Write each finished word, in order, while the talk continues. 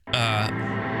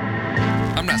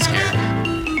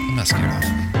must get off.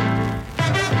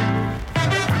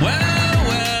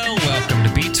 Well, welcome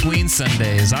to Between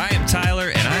Sundays. I am Tyler,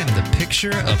 and I am the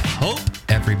picture of hope,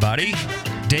 everybody.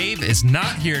 Dave is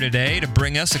not here today to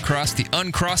bring us across the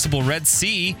uncrossable Red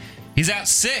Sea. He's out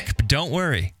sick, but don't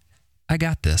worry. I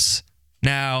got this.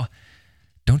 Now,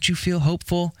 don't you feel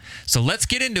hopeful? So let's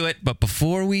get into it. But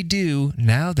before we do,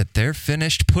 now that they're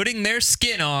finished putting their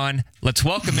skin on, let's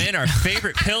welcome in our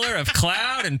favorite pillar of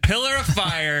cloud and pillar of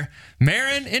fire,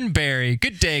 Maron and Barry.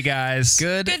 Good day, guys.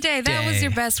 Good day. That was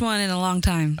your best one in a long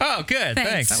time. Oh, good.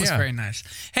 Thanks. That was very nice.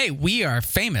 Hey, we are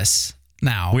famous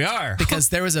now. We are. Because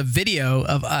there was a video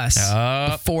of us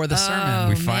before the sermon.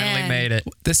 We finally made it.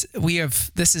 This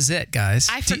is it, guys.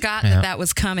 I forgot that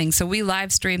was coming, so we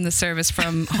live streamed the service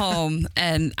from home,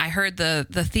 and I heard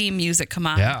the theme music come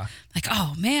on. Yeah. Like,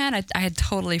 oh man, I had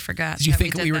totally forgot. Did you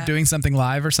think we were doing something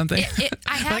live or something?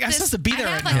 I had like, I'm supposed to be there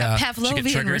right now. now. I had like a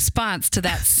Pavlovian response to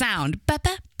that sound.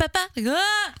 Ba-ba, ba-ba. Like,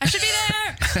 I should be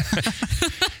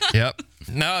there. Yep.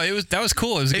 No, that was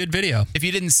cool. It was a good video. If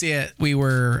you didn't see it, we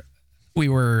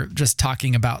were just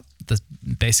talking about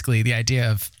basically the idea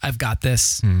of I've got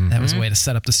this. Mm-hmm. That was a way to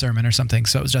set up the sermon or something.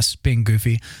 So it was just being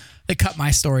goofy. They cut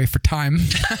my story for time.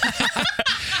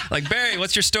 Like, Barry,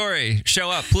 what's your story? Show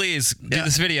up, please. Do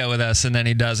this video with us. And then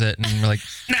he does it. And we're like,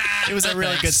 nah. It was a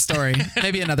really good story.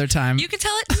 Maybe another time. You could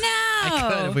tell it now. I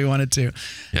could if we wanted to.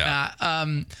 Yeah.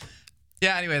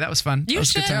 Yeah, anyway, that was fun. You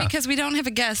was should, because we don't have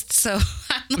a guest, so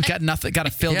we got nothing. Got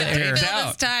to fill the air. Dave's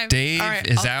out. Dave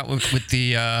is out with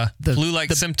the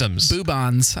flu-like symptoms.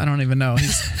 Bubons. I don't even know.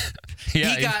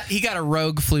 He got a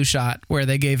rogue flu shot where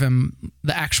they gave him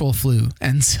the actual flu,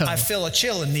 and so I feel a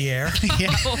chill in the air.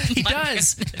 Yeah, he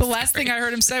does. The last thing I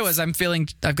heard him say was,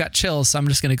 "I've got chills, so I'm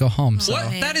just going to go home." So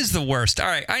that is the worst. All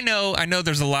right, I know.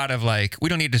 There's a lot of we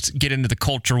don't need to get into the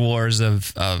culture wars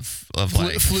of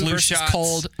like flu versus shots.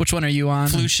 Cold. Which one are you on?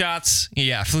 Flu shots.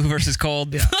 Yeah, flu versus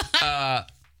cold. Yeah.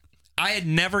 I had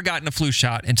never gotten a flu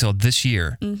shot until this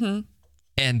year. Mm-hmm.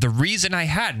 And the reason I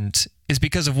hadn't is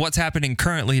because of what's happening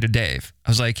currently to Dave.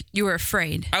 I was like... You were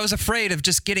afraid. I was afraid of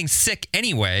just getting sick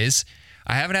anyways.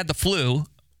 I haven't had the flu,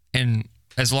 and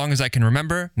as long as I can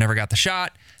remember, never got the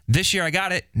shot. This year I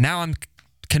got it. Now I'm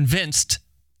convinced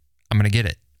I'm going to get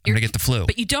it. I'm going to get the flu.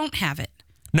 But you don't have it.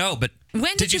 No, but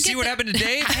when did you see what happened to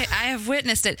Dave? I have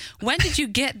witnessed it. When did you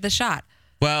get the shot?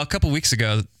 Well, a couple weeks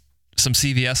ago, some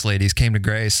CVS ladies came to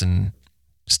Grace and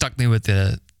stuck me with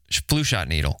the flu shot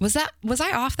needle. Was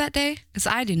I off that day? Because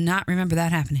I do not remember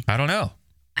that happening. I don't know.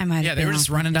 I might have Yeah, been they were just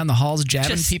running down the halls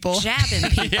jabbing people. Jabbing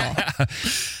people. Yeah.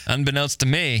 Unbeknownst to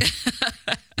me.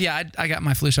 Yeah, I got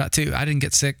my flu shot too. I didn't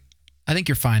get sick. I think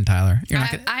you're fine, Tyler. You're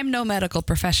not I'm no medical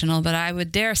professional, but I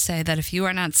would dare say that if you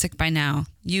are not sick by now,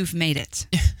 you've made it.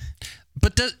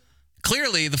 But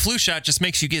clearly, the flu shot just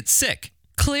makes you get sick.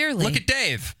 Clearly. Look at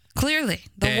Dave. Clearly.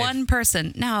 The one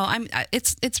person. No,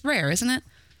 it's rare, isn't it?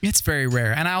 It's very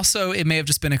rare. And it may have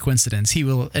just been a coincidence. He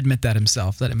will admit that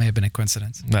himself, that it may have been a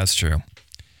coincidence. That's true.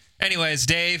 Anyways,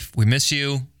 Dave, we miss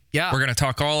you. Yeah. We're going to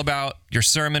talk all about your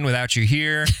sermon without you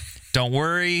here. Don't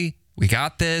worry. We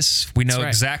got this. We know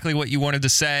exactly what you wanted to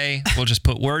say. We'll just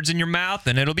put words in your mouth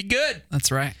and it'll be good.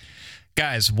 That's right.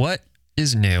 Guys, what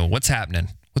is new? What's happening?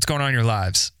 What's going on in your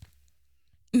lives?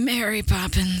 Mary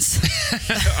Poppins.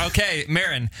 Okay,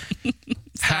 Maron.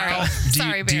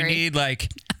 Sorry, do you Barry. need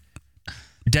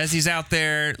Desi's out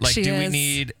there? She's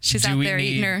out there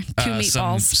eating her 2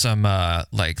 meatballs. Some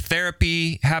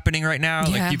therapy happening right now?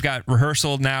 Yeah. Like you've got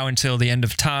rehearsal now until the end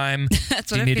of time.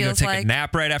 That's what you it need to go feels take like. a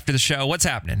nap right after the show. What's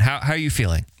happening? How are you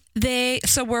feeling?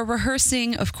 So we're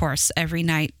rehearsing, of course, every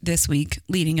night this week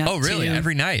leading up to... Oh, really?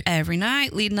 Every night? Every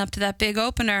night leading up to that big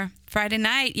opener. Friday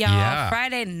night, y'all. Yeah.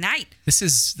 Friday night. This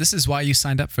is why you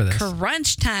signed up for this.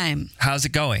 Crunch time. How's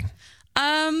it going?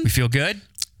 We feel good?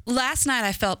 Last night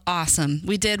I felt awesome.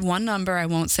 We did one number, I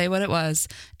won't say what it was,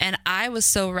 and I was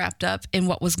so wrapped up in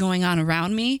what was going on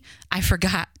around me, I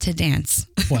forgot to dance.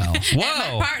 Well,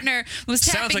 whoa. My partner was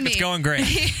tapping Sounds like me. it's going great.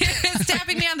 He was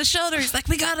tapping me on the shoulder. He's like,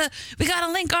 we gotta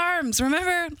link arms,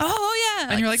 remember? Oh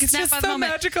yeah. and you're like, it's snap just out so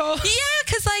moment. magical. Yeah,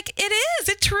 because it is.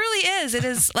 It truly is. It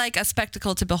is like a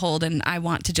spectacle to behold, and I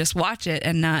want to just watch it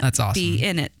and not That's awesome. be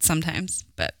in it sometimes.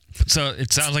 But So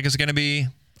it sounds like it's going to be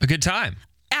a good time.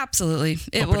 absolutely,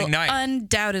 it Opening will night.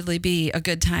 undoubtedly be a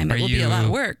good time. Are It will be a lot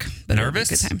of work, but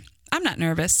nervous? it'll be a good time. I'm not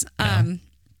nervous. No.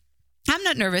 I'm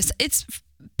not nervous. It's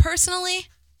personally,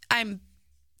 I'm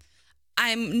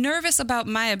nervous about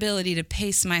my ability to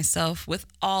pace myself with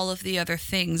all of the other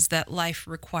things that life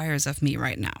requires of me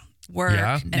right now. work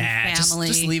and family.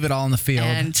 Just leave it all in the field.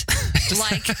 And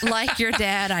like your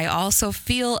dad, I also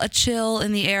feel a chill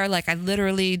in the air. Like I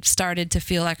literally started to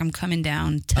feel like I'm coming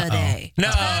down today. No,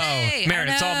 Today. Maron,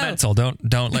 I it's all know. mental.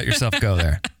 Don't let yourself go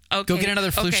there. Okay. Go get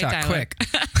another flu shot Tyler. quick.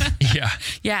 Yeah.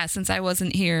 Yeah, since I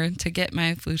wasn't here to get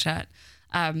my flu shot.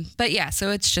 But yeah,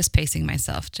 so it's just pacing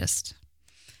myself, just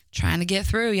trying to get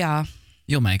through, y'all.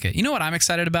 You'll make it. You know what I'm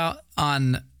excited about?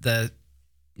 On the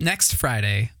next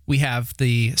Friday, we have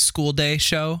the school day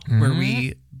show where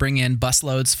we bring in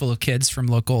busloads full of kids from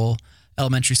local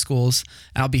elementary schools.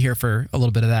 And I'll be here for a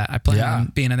little bit of that. I plan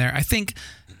on being in there. I think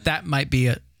that might be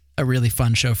a really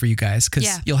fun show for you guys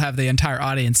because you'll have the entire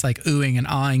audience like oohing and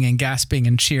awing and gasping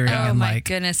and cheering. Oh and my like,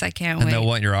 goodness, I can't And wait. they'll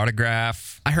want your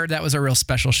autograph. I heard that was a real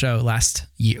special show last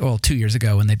year, 2 years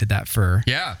ago when they did that for.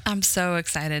 Yeah. I'm so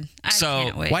excited. I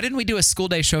can't wait. Why didn't we do a school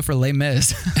day show for Les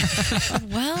Mis?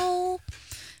 Well,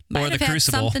 might Or the have had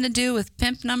Crucible. something to do with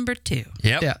Pimp number 2.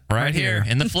 Yep. Yeah, right right here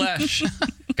here. in the flesh.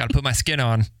 Got to put my skin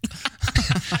on.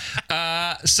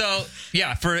 So,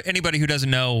 yeah, for anybody who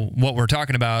doesn't know what we're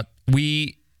talking about,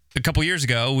 a couple years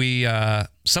ago,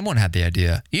 someone had the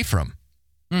idea. Ephraim,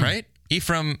 right?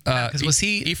 Ephraim, 'cause was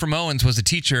he- Ephraim Owens was a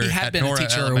teacher He had at been Nora a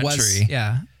teacher or Elementary. was.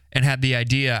 Yeah. And had the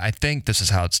idea, I think this is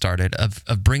how it started, of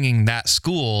bringing that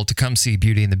school to come see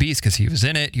Beauty and the Beast because he was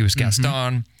in it. He was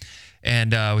Gaston.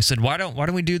 And we said, why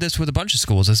don't we do this with a bunch of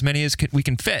schools, as many as we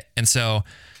can fit? And so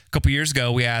a couple years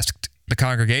ago, we asked the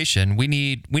congregation, we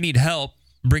need help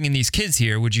bringing these kids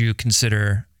here. Would you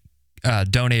consider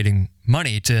donating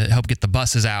money to help get the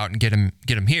buses out and get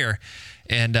them here?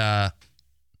 And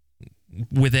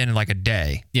within like a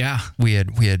day, we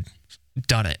had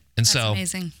done it. And That's so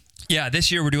amazing. yeah,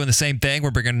 this year we're doing the same thing.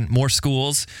 We're bringing more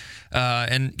schools,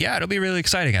 and yeah, it'll be really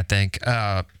exciting. I think.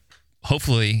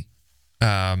 Hopefully,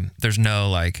 there's no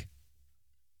like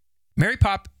Mary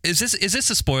Pop. Is this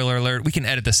a spoiler alert? We can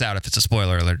edit this out if it's a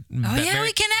spoiler alert. Oh yeah,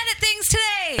 we can edit things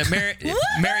today. That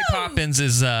Mary Poppins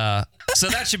is so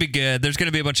that should be good. There's going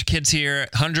to be a bunch of kids here,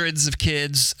 hundreds of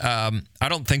kids. I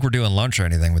don't think we're doing lunch or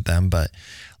anything with them, but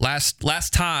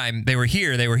last time they were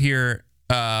here.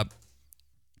 And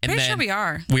Pretty then sure we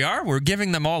are. We are. We're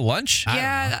giving them all lunch.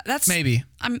 Yeah, that's Maybe.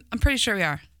 I'm pretty sure we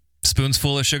are. Spoons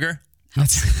full of sugar.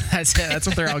 That's it. That's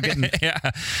what they're all getting. Yeah.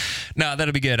 No,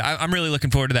 that'll be good. I'm really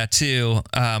looking forward to that too.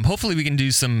 Hopefully we can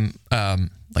do some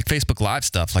like Facebook Live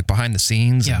stuff, like behind the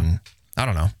scenes. Yeah. And I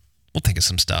don't know. We'll think of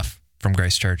some stuff from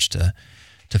Grace Church to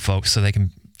folks so they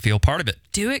can feel part of it.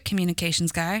 Do it,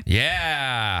 communications guy.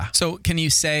 Yeah. So can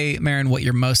you say, Maron, what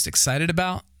you're most excited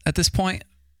about at this point?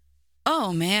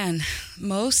 Oh man,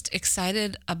 most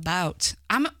excited about.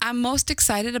 I'm most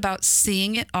excited about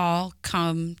seeing it all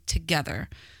come together.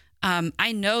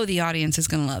 I know the audience is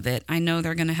going to love it. I know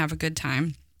they're going to have a good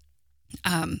time.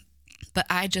 But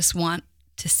I just want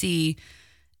to see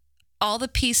all the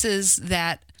pieces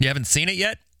that. You haven't seen it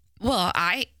yet? Well,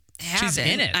 I haven't. She's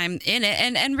in it. I'm in it.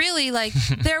 And really, like,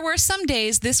 there were some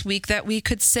days this week that we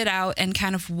could sit out and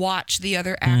kind of watch the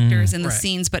other actors in the right.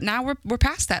 scenes, but now we're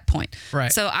past that point.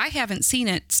 Right. So I haven't seen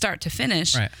it start to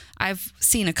finish. Right. I've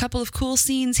seen a couple of cool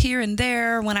scenes here and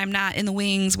there when I'm not in the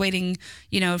wings waiting,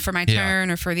 for my turn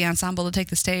or for the ensemble to take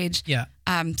the stage. Yeah.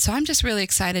 So I'm just really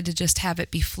excited to just have it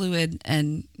be fluid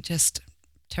and just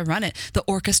to run it. The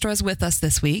orchestra's with us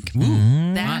this week.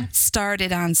 That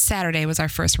started on Saturday, was our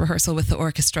first rehearsal with the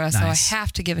orchestra. Nice. So I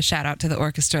have to give a shout out to the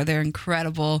orchestra. They're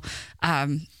incredible.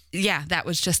 That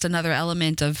was just another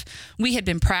element of, we had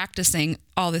been practicing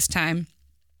all this time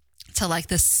to like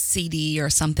the CD or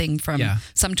something from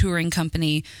some touring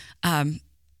company.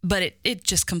 But it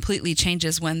just completely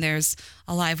changes when there's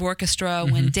a live orchestra,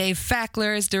 when Dave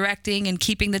Fackler is directing and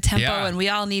keeping the tempo, and we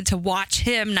all need to watch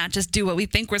him, not just do what we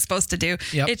think we're supposed to do.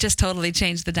 Yep. It just totally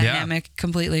changed the dynamic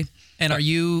completely. And are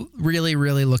you really,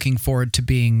 really looking forward to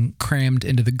being crammed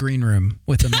into the green room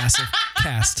with a massive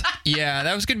cast? Yeah,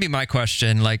 that was going to be my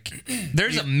question. Like,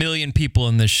 there's a million people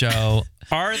in this show.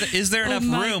 Is there enough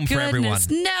room for everyone?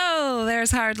 No,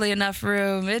 there's hardly enough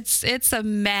room. It's a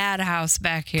madhouse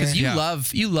back here. Because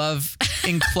you love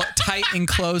tight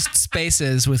enclosed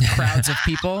spaces with crowds of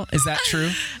people. Is that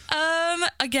true?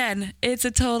 Again, it's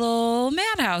a total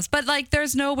madhouse, but like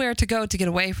there's nowhere to go to get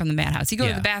away from the madhouse. You go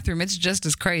to the bathroom, it's just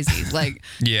as crazy. Like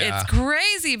it's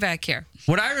crazy back here.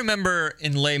 What I remember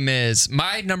in Les Mis,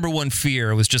 my number one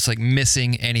fear was just like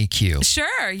missing any cue.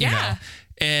 Sure, yeah.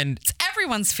 And It's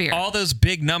everyone's fear. all those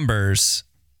big numbers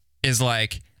is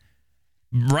like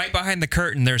right behind the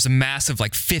curtain, there's a massive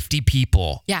like 50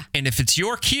 people. Yeah. And if it's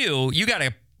your cue, you got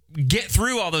to get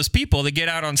through all those people to get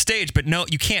out on stage. But no,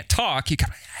 you can't talk. You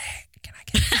got to, hey,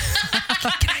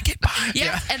 can I get behind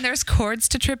Yeah, and there's cords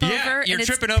to trip over. You're and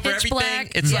tripping it's over pitch everything.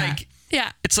 black. It's Yeah. like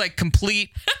Yeah. it's like complete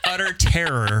utter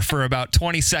terror for about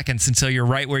 20 seconds until you're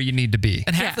right where you need to be.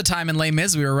 And half the time in Les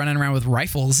Mis, we were running around with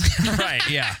rifles. Right,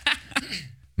 yeah.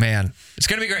 Man, it's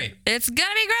going to be great. It's going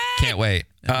to be great. Can't wait.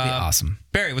 That'd be awesome.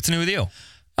 Barry, what's new with you?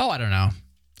 Oh, I don't know.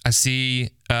 I see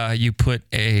you put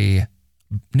a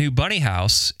new bunny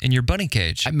house in your bunny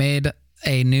cage. I made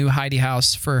a new Heidi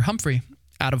house for Humphrey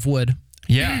out of wood.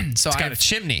 Yeah, So it's got I've- a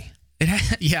chimney.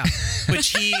 Yeah,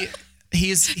 which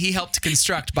he helped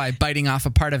construct by biting off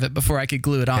a part of it before I could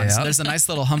glue it on. So Yeah. there's a nice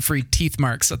little Humphrey teeth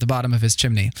marks at the bottom of his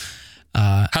chimney.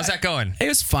 How's that going? It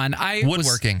was fun.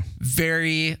 Woodworking.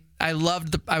 I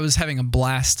was having a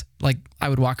blast. Like I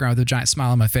would walk around with a giant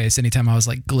smile on my face anytime I was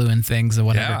like gluing things or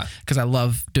whatever, Yeah. because I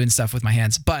love doing stuff with my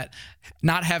hands. But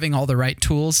not having all the right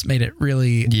tools made it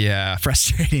really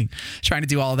frustrating. Trying to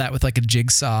do all of that with like a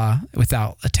jigsaw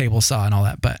without a table saw and all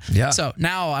that. But Yeah. so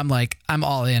now I'm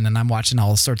all in and I'm watching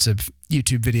all sorts of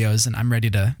YouTube videos and I'm ready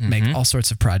to make all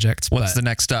sorts of projects. What's the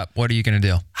next step? What are you going to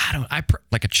do?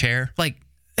 Like a chair? Like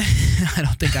I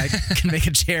don't think I can make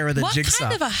a chair with a What jigsaw.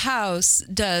 kind of a house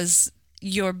does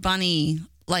your bunny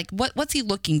like? What's he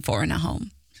looking for in a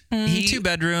home?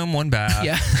 2-bedroom, 1 bath.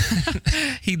 Yeah.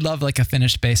 He'd love like a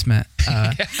finished basement.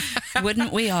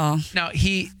 Wouldn't we all? No,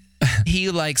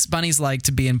 bunnies like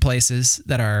to be in places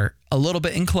that are a little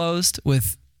bit enclosed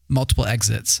with multiple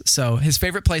exits. So his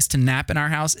favorite place to nap in our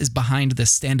house is behind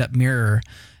this stand-up mirror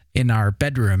in our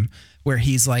bedroom, where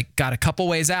he's like got a couple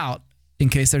ways out in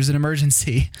case there's an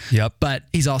emergency. Yep. But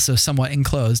he's also somewhat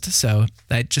enclosed. So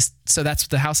that's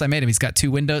the house I made him. He's got two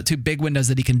big windows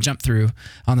that he can jump through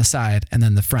on the side, and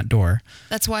then the front door.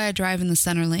 That's why I drive in the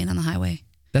center lane on the highway.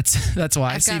 That's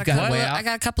why. So you've got a way out. I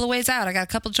got a couple of ways out. I got a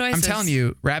couple choices. I'm telling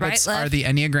you, rabbits Right, are left? the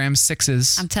Enneagram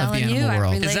 6s I'm telling of the you, animal I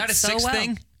world. relate Is that a so 6th well.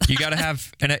 thing? You got to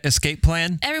have an escape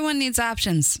plan? Everyone needs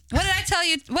options. What did I tell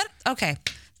you? What? Okay.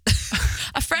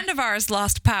 A friend of ours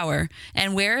lost power.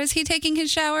 And where is he taking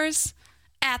his showers?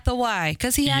 At the Y,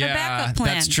 because he had a backup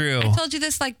plan. That's true. I told you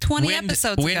this like 20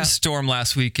 episodes ago. Windstorm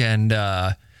last weekend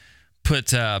put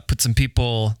some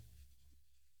people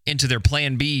into their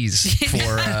plan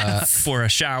Bs for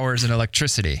showers and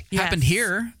electricity. Yes. Happened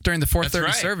here during the 4:30 That's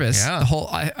right. service. Yeah. The whole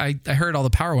I heard all the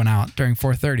power went out during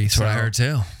 4:30. That's what I heard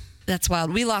too. That's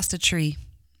wild. We lost a tree.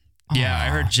 Yeah, I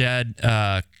heard Jed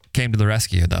came to the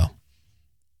rescue though.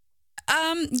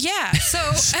 Yeah. So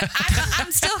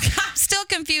I'm still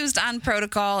confused on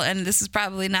protocol, and this is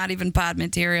probably not even pod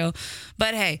material.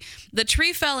 But hey, the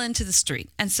tree fell into the street,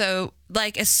 and so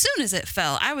like as soon as it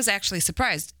fell, I was actually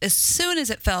surprised. As soon as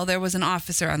it fell, there was an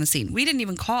officer on the scene. We didn't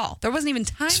even call. There wasn't even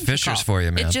time. It's to Fishers call. for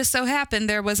you, man. It just so happened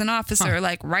there was an officer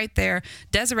like right there.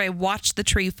 Desiree watched the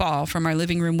tree fall from our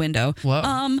living room window. Whoa.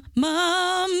 Mom,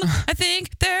 I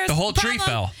think there's The whole tree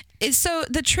problem. fell. So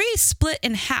the tree split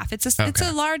in half. It's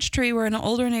a large tree. We're in an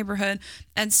older neighborhood,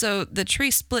 and so the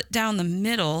tree split down the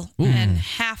middle, and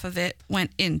half of it went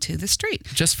into the street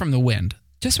just from the wind.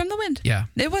 just from the wind. Yeah.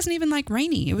 It wasn't even like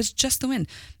rainy. It was just the wind,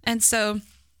 and so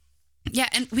yeah.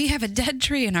 And we have a dead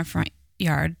tree in our front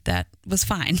yard that was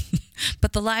fine,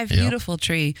 but the live beautiful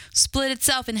tree split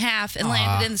itself in half and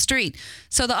landed in the street.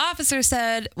 So the officer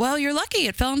said, "Well, you're lucky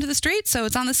it fell into the street, so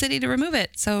it's on the city to remove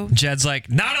it." So Jed's like,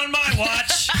 not on my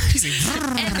watch.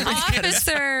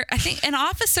 an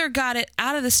officer got it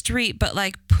out of the street, but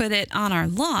like put it on our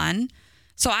lawn.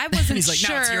 So I wasn't He's like,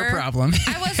 sure. now it's your problem.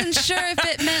 I wasn't sure if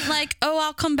it meant like, oh,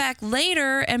 I'll come back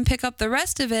later and pick up the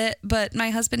rest of it. But my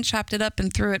husband chopped it up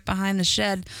and threw it behind the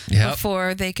shed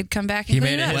before they could come back and He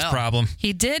clean made it it up. his problem.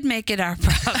 He did make it our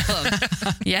problem.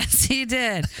 Yes, he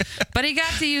did. But he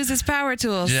got to use his power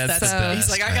tools. Yeah, that's so. the best.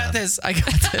 He's like, I got this.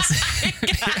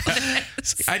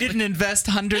 I didn't invest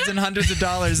hundreds and hundreds of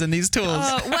dollars in these tools.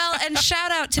 Well, and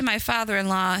shout out to my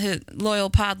father-in-law, loyal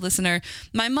pod listener.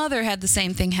 My mother had the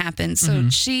same thing happen. So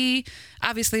she,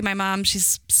 obviously my mom,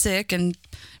 she's sick and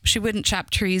she wouldn't chop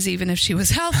trees even if she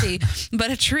was healthy,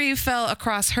 but a tree fell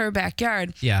across her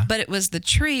backyard. Yeah. But it was the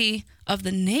tree of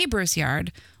the neighbor's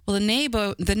yard. Well,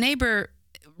 the neighbor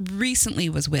recently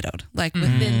was widowed, like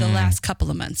within the last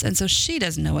couple of months. And so she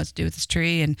doesn't know what to do with this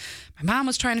tree. And my mom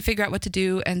was trying to figure out what to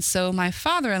do. And so my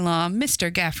father-in-law,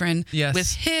 Mr. Gaffron,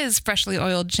 with his freshly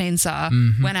oiled chainsaw,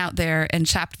 went out there and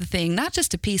chopped the thing, not just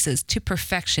to pieces, to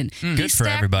perfection. He Good for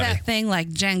stacked everybody. that thing like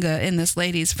Jenga in this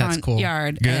lady's front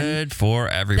yard. And Good for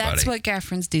everybody. that's what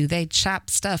Gaffrons do. They chop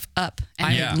stuff up and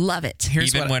I love it.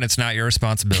 Even when it's not your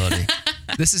responsibility.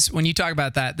 This is when you talk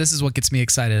about that. This is what gets me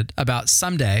excited about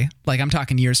someday. Like I'm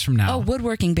talking years from now. Oh,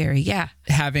 woodworking, Barry. Yeah.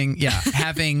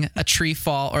 having a tree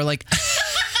fall or like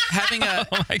having a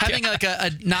Oh my having like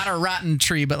a not a rotten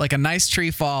tree, but like a nice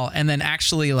tree fall, and then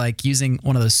actually like using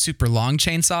one of those super long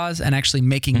chainsaws and actually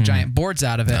making giant boards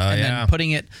out of it, and then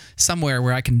putting it somewhere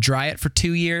where I can dry it for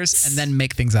 2 years and then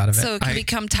make things out of it. So it can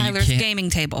become Tyler's gaming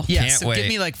table. Yeah, Can't so wait. give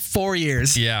me like 4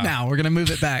 years. Yeah. Now we're gonna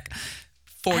move it back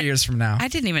 4 years from now. I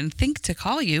didn't even think to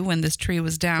call you when this tree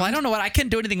was down. Well, I don't know what I can't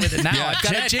do anything with it now. I've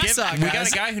got a jigsaw. We got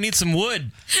a guy who needs some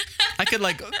wood. I could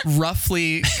like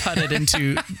roughly cut it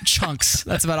into chunks.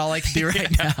 That's about all I can do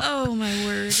right now. Oh my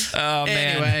word. Oh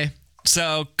man. Anyway.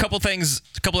 So, a couple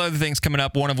other things coming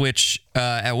up. One of which,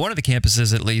 at one of the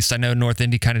campuses at least, I know North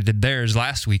Indy kind of did theirs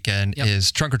last weekend,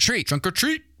 is Trunk or Treat. Trunk or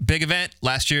Treat. Big event.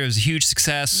 Last year it was a huge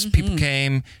success. People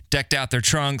came, decked out their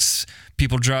trunks.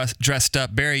 People dressed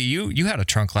up. Barry, you had a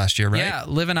trunk last year, right? Yeah,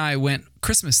 Liv and I went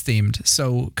Christmas themed.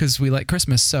 So, because we like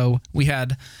Christmas. So, we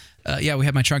had... we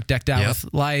had my trunk decked out with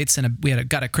lights, and we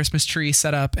got a Christmas tree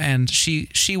set up, and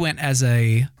she went as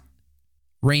a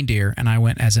reindeer, and I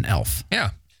went as an elf. Yeah.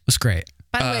 It was great.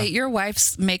 By the way, your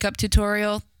wife's makeup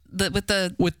tutorial with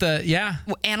the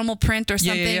animal print or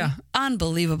something, yeah.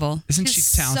 Unbelievable. Isn't she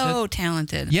talented? So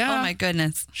talented. Yeah. Oh my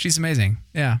goodness. She's amazing.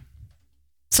 Yeah.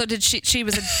 So did she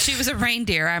was a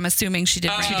reindeer. I'm assuming she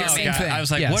did reindeer same makeup. thing. I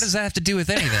was like, Yes. what does that have to do with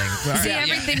anything? See,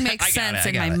 everything makes I got sense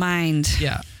it, in I my got it. mind.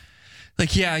 Yeah.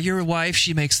 Like, yeah, your wife,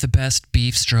 she makes the best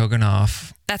beef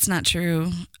stroganoff. That's not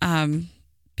true,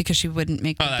 because she wouldn't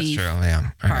make the Oh, that's beef true.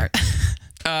 Yeah. part.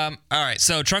 All right.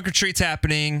 So Trunk or Treat's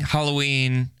happening.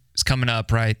 Halloween is coming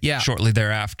up, right? Yeah. Shortly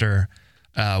thereafter.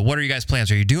 What are you guys'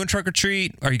 plans? Are you doing Trunk or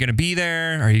Treat? Are you going to be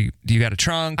there? Do you got a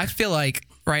trunk? I feel like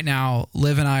right now,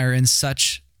 Liv and I are in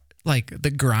such like the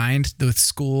grind with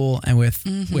school and with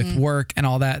work and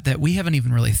all that we haven't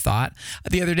even really thought.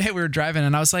 The other day we were driving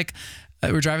and I was like,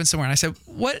 we were driving somewhere and I said,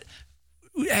 "What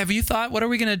have you thought? What are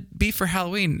we going to be for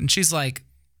Halloween?" And she's like,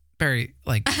 "Barry,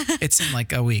 like it's in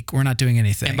like a week. We're not doing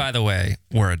anything." And by the way,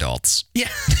 we're adults. Yeah.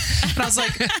 And I was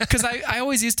like, because I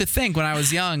always used to think when I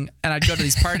was young and I'd go to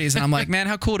these parties and I'm like, man,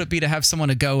 how cool would it be to have someone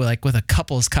to go like with a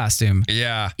couple's costume?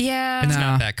 Yeah. Yeah. It's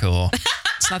not that cool.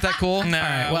 It's not that cool? No. All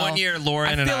right, well, One year,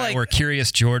 Lauren and feel I like- were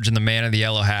Curious George and the Man in the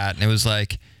Yellow Hat, and it was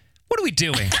like, what are we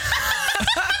doing?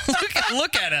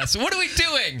 look at us. What are we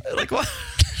doing? Like, what?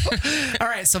 All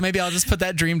right, so maybe I'll just put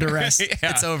that dream to rest.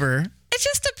 Yeah. It's over. It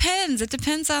just depends. It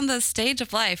depends on the stage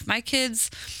of life. My kids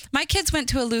went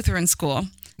to a Lutheran school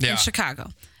Yeah. in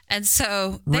Chicago. And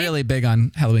so they, Really big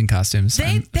on Halloween costumes,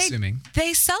 I'm assuming.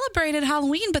 they celebrated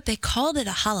Halloween, but they called it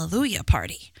a hallelujah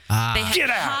party. Ah. They had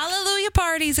hallelujah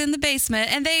parties in the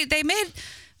basement, and they made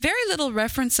very little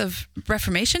reference of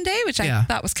Reformation Day, which I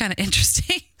thought was kind of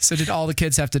interesting. So did all the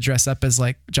kids have to dress up as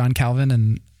like John Calvin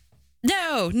and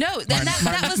No,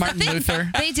 that was Martin the thing.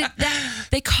 Luther? They did that.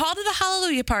 They called it a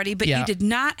hallelujah party, but you did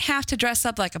not have to dress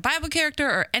up like a Bible character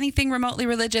or anything remotely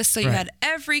religious. So you had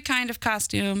every kind of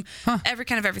costume, every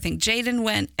kind of everything. Jaden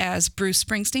went as Bruce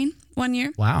Springsteen one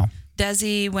year. Wow.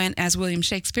 Desi went as William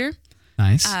Shakespeare.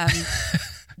 Nice.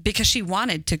 Because she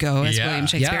wanted to go as William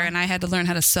Shakespeare, and I had to learn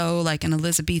how to sew like an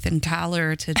Elizabethan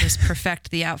collar to just perfect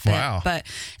the outfit. Wow. But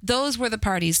those were the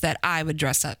parties that I would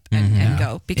dress up and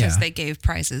go because they gave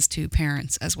prizes to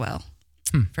parents as well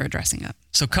for dressing up.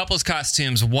 So couples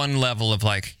costumes, one level of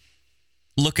like,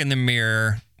 look in the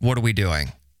mirror, what are we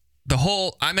doing?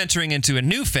 I'm entering into a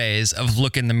new phase of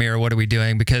look in the mirror, what are we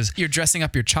doing? Because You're dressing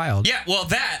up your child. yeah, well,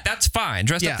 that's fine.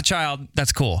 Dressed up the child,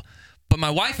 that's cool. But my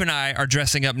wife and I are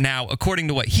dressing up now according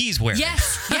to what he's wearing.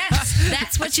 Yes,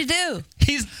 that's what you do.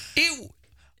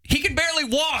 He can barely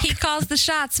walk. He calls the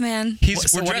shots, man.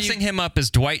 We're dressing him up as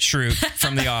Dwight Schrute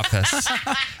from The Office.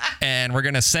 And we're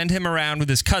going to send him around with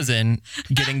his cousin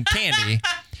getting candy.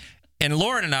 And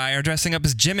Lauren and I are dressing up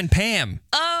as Jim and Pam.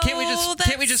 Oh, can't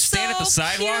we just stand at the so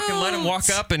sidewalk and let him walk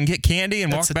cute. up and get candy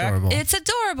and That's walk adorable. back? It's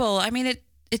adorable. I mean,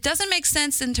 it doesn't make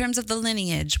sense in terms of the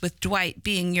lineage with Dwight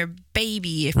being your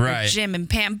baby if we're Jim and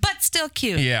Pam, but still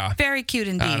cute. Yeah. Very cute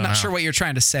indeed. I'm not sure what you're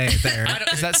trying to say there.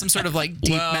 Is that some sort of like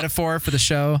deep metaphor for the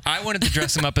show? I wanted to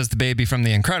dress him up as the baby from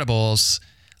The Incredibles.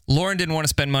 Lauren didn't want to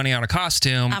spend money on a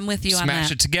costume. I'm with you on Smash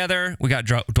that. it together. We got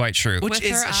Dwight Schrute. Which With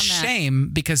is her a on that. shame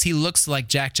because he looks like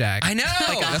Jack Jack. I know.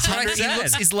 That's what I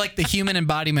said. He's like the human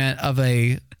embodiment of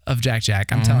Jack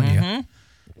Jack. I'm telling you.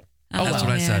 Oh, That's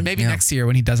what I said. Maybe Yeah. next year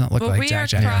when he doesn't look Well, like we Jack are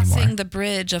Jack crossing anymore. the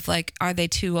bridge of like, are they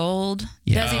too old?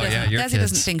 Yeah. Desi your doesn't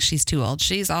kids. think she's too old.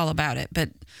 She's all about it. But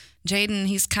Jaden,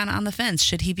 he's kind of on the fence.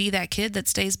 Should he be that kid that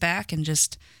stays back and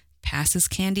just passes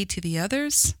candy to the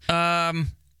others?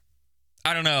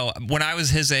 I don't know. When I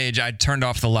was his age, I turned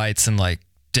off the lights and like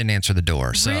didn't answer the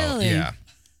door. So Really? yeah.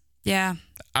 Yeah.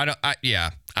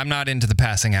 I'm not into the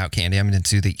passing out candy. I'm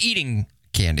into the eating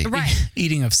candy. Right.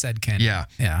 Eating of said candy. Yeah.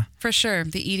 Yeah. For sure,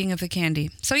 the eating of the candy.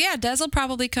 So yeah, Des will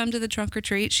probably come to the trunk or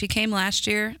treat. She came last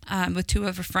year with 2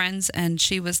 of her friends, and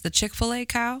she was the Chick-fil-A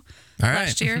cow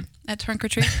last year at trunk or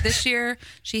treat. This year,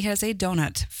 she has a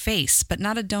donut face, but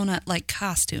not a donut like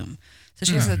costume. So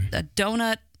she has a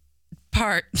donut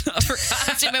part of her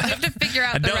costume, and we have to figure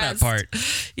out a the donut rest. part.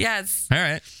 Yes. All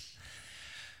right.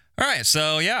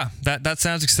 So yeah, that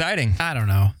sounds exciting. I don't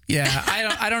know. Yeah.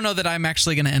 I don't know that I'm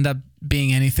actually going to end up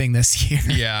being anything this year.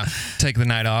 Yeah. Take the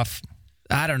night off.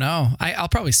 I don't know. I'll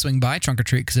probably swing by trunk or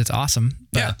treat because it's awesome.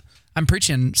 But Yeah. I'm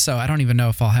preaching, so I don't even know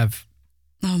if I'll have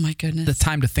Oh my goodness. the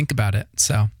time to think about it.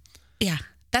 So Yeah.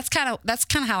 That's kind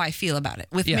of how I feel about it.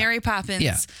 With Yeah. Mary Poppins,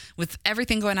 Yeah. with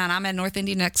everything going on. I'm at North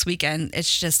Indy next weekend.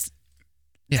 It's just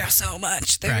there's so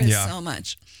much. There Right. is Yeah. so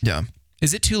much. Yeah.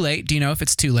 is it too late? Do you know if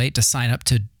it's too late to sign up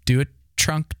to do a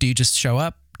trunk? Do you just show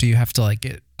up? Do you have to like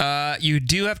get? You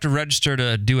do have to register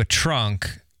to do a trunk.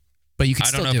 But you can I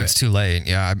still don't know do if it. it's too late.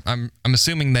 Yeah, I'm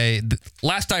assuming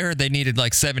last I heard they needed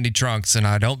like 70 trunks, and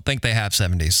I don't think they have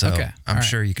 70. So Okay. I'm All right.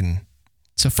 sure you can.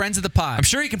 So friends of the pod, I'm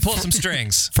sure you can pull some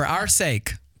strings. for our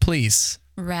sake, please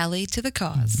Rally to the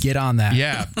cause. get on that.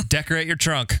 Yeah, decorate your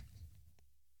trunk.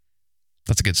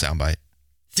 That's a good soundbite.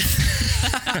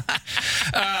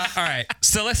 All right,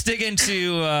 so let's dig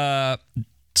into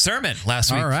sermon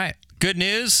last week. All right. Good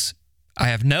news. I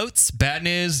have notes. Bad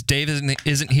news. Dave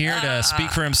isn't here to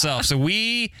speak for himself. So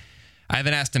I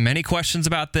haven't asked him any questions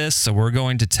about this. So we're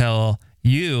going to tell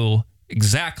you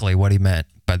exactly what he meant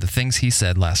by the things he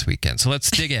said last weekend. So let's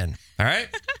dig in. All right.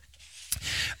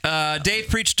 Dave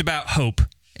preached about hope.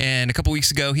 And a couple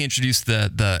weeks ago, he introduced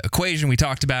the equation. We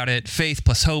talked about it. Faith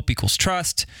plus hope equals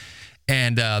trust.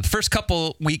 And the first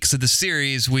couple weeks of the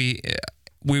series, we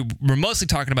were mostly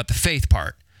talking about the faith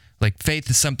part. Like faith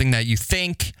is something that you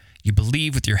think, you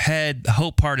believe with your head. The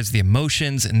hope part is the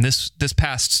emotions. And this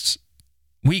past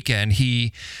weekend,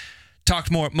 he talked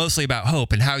mostly about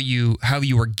hope and how you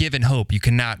were given hope. You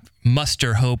cannot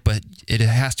muster hope, but it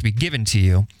has to be given to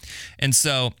you. And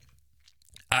so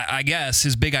I guess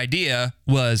his big idea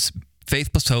was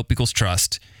faith plus hope equals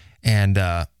trust. And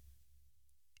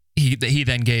he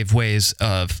then gave ways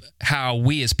of how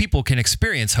we as people can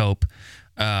experience hope.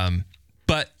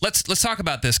 But let's talk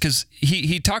about this because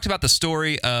he talked about the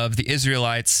story of the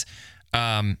Israelites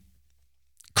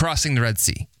crossing the Red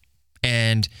Sea.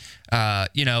 And,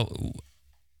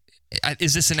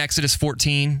 is this in Exodus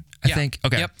 14, I think?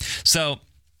 Okay. Yep. So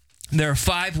there are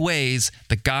 5 ways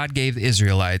that God gave the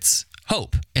Israelites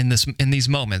hope in these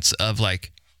moments of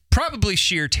like probably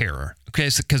sheer terror. Okay,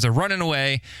 because they're running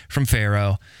away from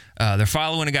Pharaoh. They're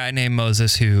following a guy named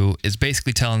Moses who is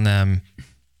basically telling them,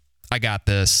 I got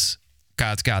this.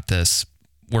 God's got this.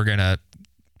 We're gonna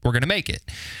make it.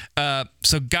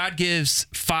 So God gives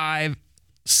 5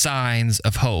 signs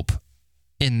of hope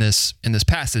in this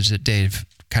passage that Dave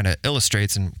kind of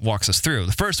illustrates and walks us through.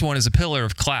 The first one is a pillar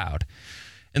of cloud,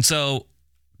 and so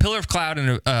pillar of cloud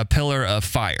and a pillar of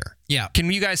fire. Yeah. Can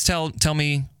you guys tell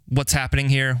me what's happening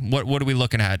here? What are we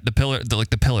looking at? The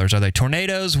pillars, are they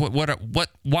tornadoes?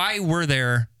 Why were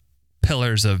there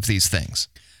pillars of these things?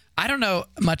 I don't know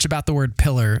much about the word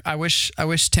pillar. I wish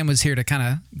Tim was here to kind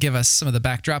of give us some of the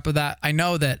backdrop of that. I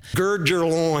know that Gird your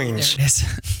loins. there it is.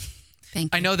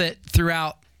 Thank you. I know that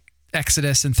throughout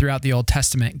Exodus and throughout the Old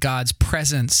Testament, God's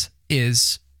presence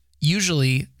is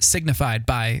usually signified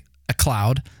by a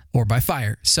cloud or by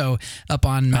fire. So up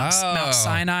on Mount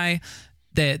Sinai,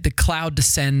 the cloud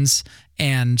descends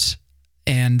and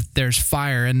there's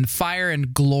fire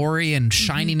and glory and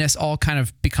shininess all kind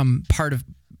of become part of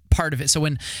it. So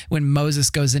when Moses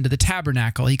goes into the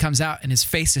tabernacle, he comes out and his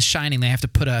face is shining. They have to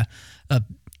put a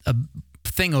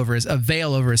thing over a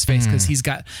veil over his face because he's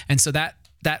got, and so that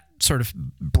sort of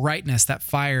brightness, that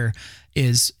fire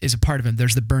is a part of him.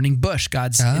 There's the burning bush.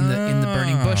 God's in the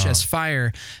burning bush as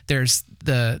fire. There's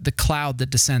the cloud that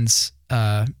descends.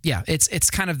 It's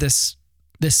kind of this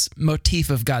motif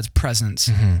of God's presence.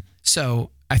 So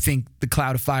I think the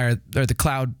cloud of fire or the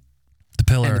cloud, The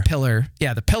pillar. and the pillar,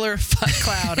 the pillar of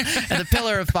cloud and the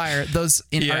pillar of fire, those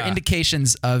are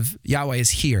indications of Yahweh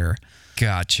is here.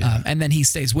 Gotcha. And then he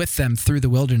stays with them through the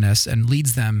wilderness and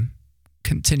leads them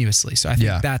continuously. So I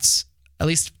think that's, at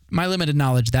least my limited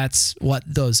knowledge, that's what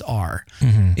those are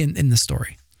in the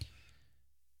story.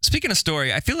 Speaking of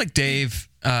story, I feel like Dave,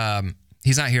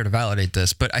 he's not here to validate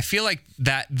this, but I feel like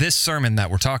that this sermon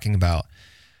that we're talking about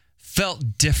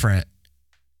felt different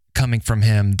coming from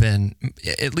him than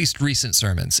at least recent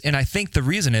sermons. And I think the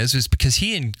reason is because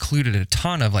he included a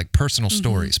ton of like personal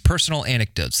stories, personal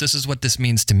anecdotes. This is what this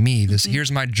means to me.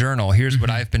 Here's my journal. Here's what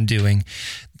I've been doing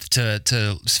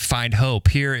to find hope.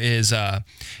 Here is, and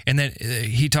then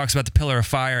he talks about the pillar of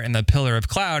fire and the pillar of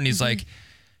cloud. And he's like,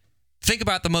 think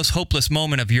about the most hopeless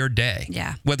moment of your day.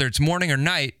 Yeah. Whether it's morning or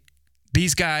night,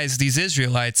 these guys, these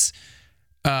Israelites,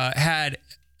 had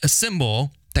a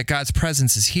symbol that God's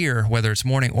presence is here, whether it's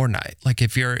morning or night. Like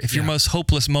if your most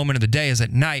hopeless moment of the day is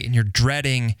at night and you're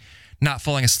dreading not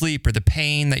falling asleep, or the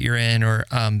pain that you're in, or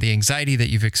the anxiety that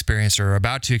you've experienced or are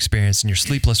about to experience in your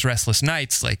sleepless, restless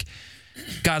nights, like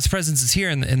God's presence is here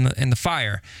in the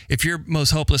fire. If your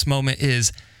most hopeless moment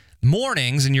is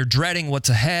mornings and you're dreading what's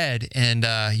ahead, and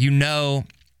you know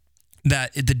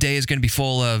that the day is going to be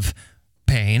full of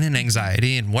pain and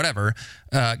anxiety and whatever,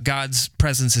 God's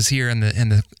presence is here in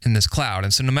this cloud.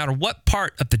 And so no matter what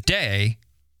part of the day,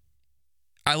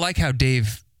 I like how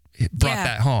Dave brought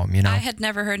that home, you know? I had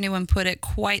never heard anyone put it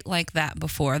quite like that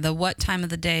before. The what time of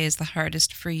the day is the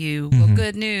hardest for you? Well,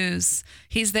 good news.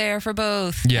 He's there for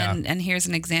both. Yeah. And here's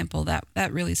an example that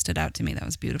really stood out to me. That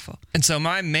was beautiful. And so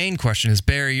my main question is,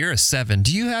 Barry, you're a 7.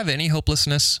 Do you have any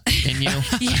hopelessness in you?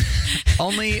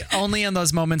 Only in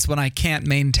those moments when I can't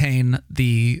maintain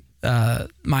the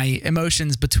my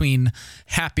emotions between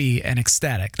happy and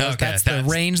ecstatic. That's the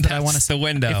range that I want to see. The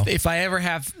window. If I ever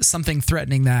have something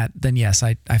threatening that, then yes,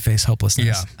 I face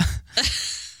hopelessness. Yeah.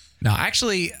 No,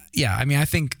 actually, yeah. I mean, I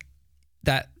think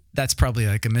that's probably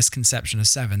like a misconception of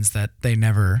 7s, that they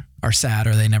never are sad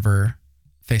or they never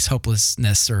face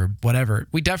hopelessness or whatever.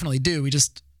 We definitely do. We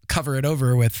just cover it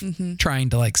over with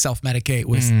trying to like self-medicate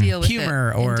with Deal with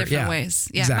humor it or in different ways.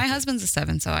 Yeah, exactly. My husband's a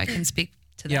 7, so I can speak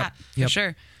to that for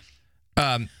sure.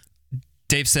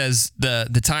 Dave says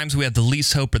the times we have the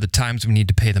least hope are the times we need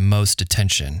to pay the most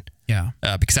attention. Yeah.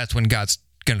 Because that's when God's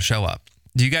going to show up.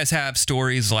 Do you guys have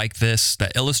stories like this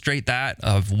that illustrate that,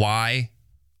 of why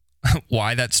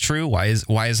that's true? Why is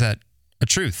that a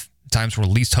truth? The times we're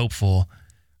least hopeful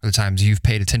are the times you've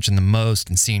paid attention the most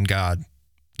and seen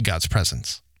God's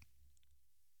presence.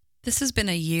 This has been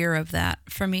a year of that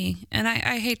for me. And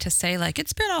I hate to say, like,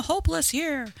 it's been a hopeless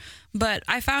year. But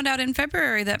I found out in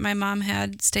February that my mom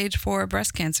had stage 4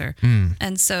 breast cancer.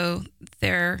 And so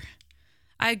I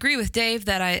agree with Dave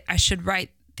that I should write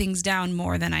things down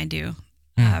more than I do.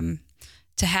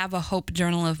 To have a hope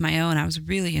journal of my own, I was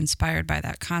really inspired by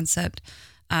that concept.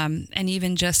 And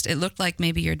even just, it looked like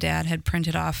maybe your dad had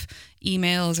printed off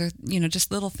emails or,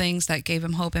 just little things that gave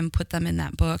him hope and put them in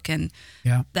that book. And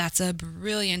that's a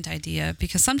brilliant idea,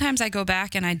 because sometimes I go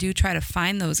back and I do try to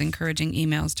find those encouraging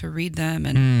emails to read them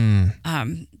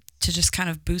and to just kind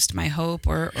of boost my hope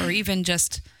or even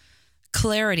just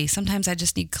clarity. Sometimes I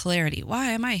just need clarity. Why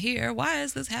am I here? Why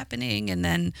is this happening? And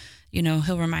then,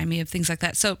 he'll remind me of things like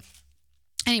that. So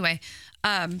anyway,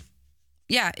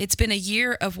 it's been a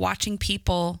year of watching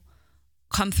people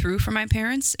come through for my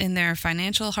parents in their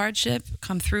financial hardship,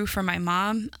 come through for my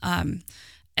mom,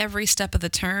 every step of the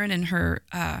turn in her,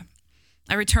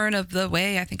 a return of the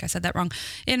way, I think I said that wrong,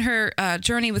 in her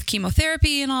journey with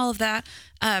chemotherapy and all of that.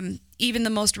 Even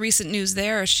the most recent news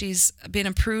there, she's been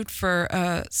approved for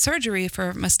surgery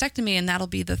for mastectomy, and that'll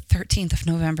be the 13th of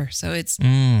November. So it's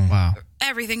wow.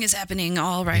 Everything is happening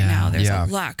all right now. There's a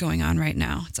lot going on right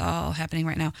now. It's all happening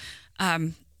right now.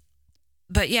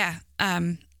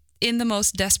 In the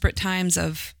most desperate times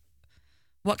of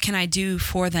what can I do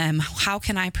for them? How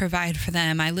can I provide for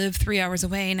them? I live 3 hours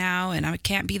away now and I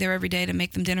can't be there every day to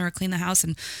make them dinner or clean the house,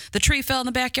 and the tree fell in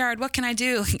the backyard. What can I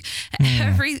do?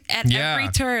 Every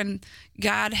turn,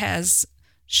 God has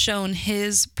shown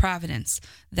his providence,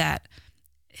 that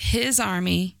his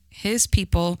army, his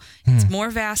people, it's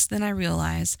more vast than I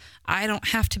realize. I don't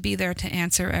have to be there to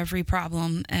answer every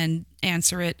problem and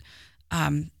answer it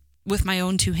with my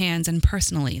own 2 hands and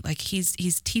personally. Like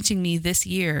he's teaching me this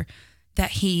year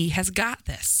that he has got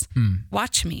this.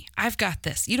 Watch me. I've got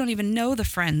this. You don't even know the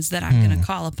friends that I'm going to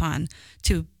call upon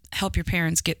to help your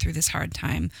parents get through this hard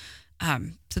time.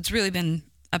 So it's really been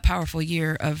a powerful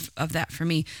year of that for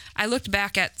me. I looked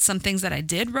back at some things that I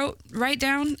did write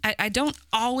down. I don't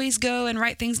always go and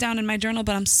write things down in my journal,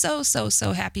 but I'm so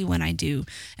happy when I do.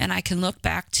 And I can look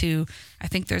back to, I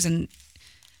think there's an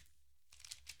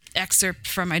excerpt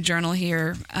from my journal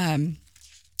here.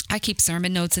 I keep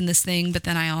sermon notes in this thing, but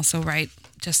then I also write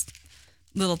just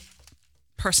little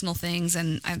personal things.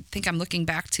 And I think I'm looking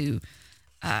back to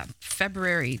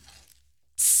February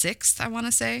 6th, I want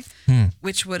to say,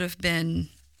 which would have been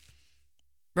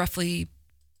roughly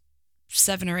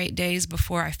 7 or 8 days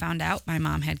before I found out my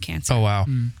mom had cancer. Oh, wow.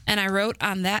 And I wrote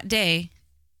on that day,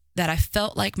 that I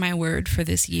felt like my word for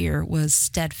this year was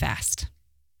steadfast.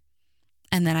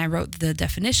 And then I wrote the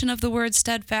definition of the word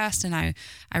steadfast, and I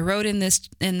wrote in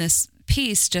this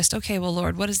piece just, okay, well,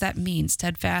 Lord, what does that mean?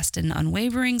 Steadfast and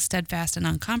unwavering, steadfast and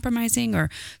uncompromising, or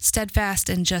steadfast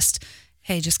and just,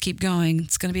 hey, just keep going.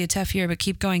 It's going to be a tough year, but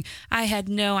keep going. I had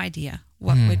no idea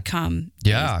what would come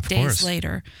days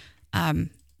later.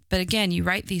 But again, you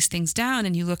write these things down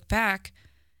and you look back,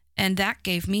 and that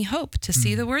gave me hope. To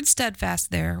see the word steadfast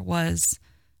there was,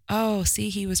 oh, see,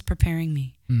 he was preparing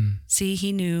me. See,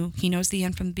 he knows the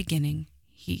end from the beginning.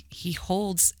 He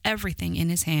holds everything in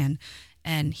his hand,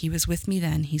 and he was with me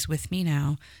then. He's with me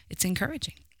now. It's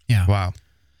encouraging. Yeah. Wow.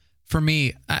 For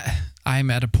me, I'm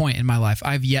at a point in my life,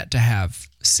 I've yet to have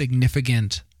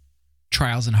significant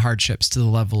trials and hardships to the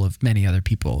level of many other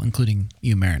people, including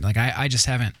you, Maron. Like I just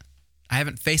haven't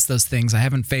faced those things. I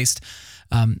haven't faced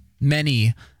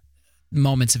many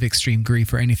moments of extreme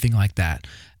grief or anything like that.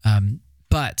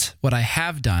 But what I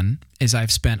have done is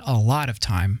I've spent a lot of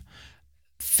time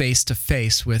face to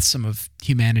face with some of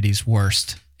humanity's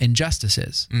worst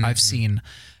injustices. I've seen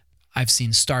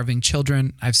starving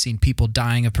children. I've seen people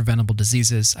dying of preventable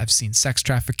diseases. I've seen sex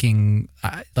trafficking,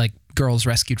 like girls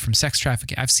rescued from sex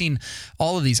trafficking. I've seen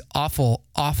all of these awful,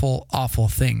 awful, awful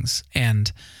things. And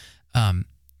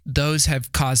those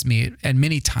have caused me, and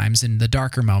many times in the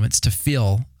darker moments, to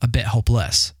feel a bit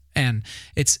hopeless. And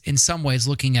it's in some ways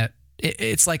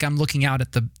it's like I'm looking out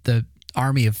at the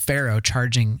army of Pharaoh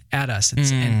charging at us.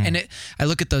 I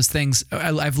look at those things.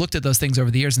 I've looked at those things over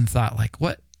the years and thought, like,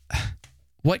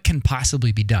 what can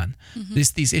possibly be done?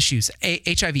 These issues,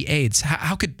 HIV, AIDS,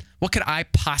 what could I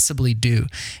possibly do?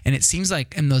 And it seems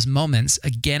like in those moments,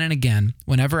 again and again,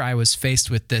 whenever I was faced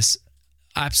with this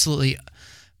absolutely,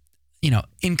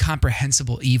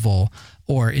 incomprehensible evil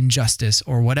or injustice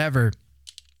or whatever,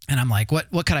 and I'm like, what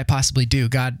could I possibly do?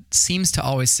 God seems to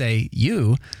always say,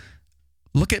 you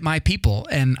look at my people.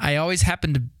 And I always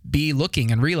happen to be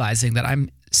looking and realizing that I'm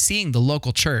seeing the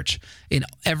local church in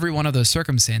every one of those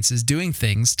circumstances doing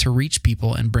things to reach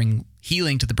people and bring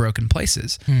healing to the broken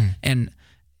places. And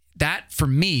that for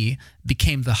me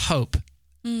became the hope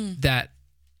that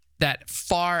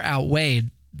far outweighed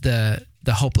the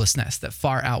hopelessness, that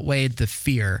far outweighed the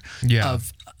fear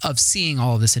of seeing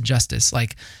all of this injustice.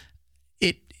 Like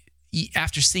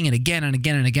after seeing it again and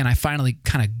again and again, I finally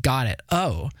kind of got it.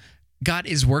 Oh, God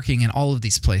is working in all of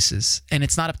these places, and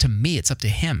it's not up to me; it's up to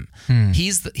Him. He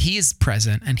is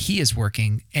present, and He is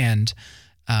working, and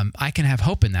I can have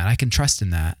hope in that. I can trust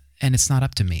in that, and it's not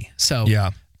up to me. So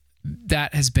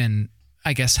that has been,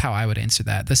 I guess, how I would answer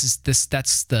that. That's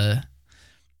the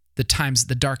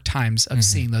dark times of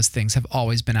seeing those things have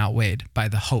always been outweighed by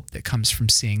the hope that comes from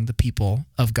seeing the people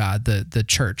of God, the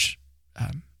church,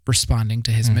 responding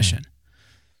to His mission.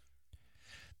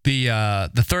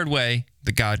 The third way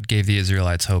that God gave the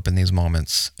Israelites hope in these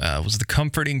moments was the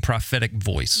comforting prophetic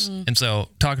voice. And so,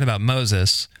 talking about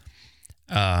Moses,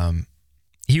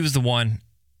 he was the one,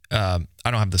 I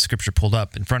don't have the scripture pulled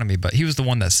up in front of me, but he was the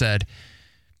one that said,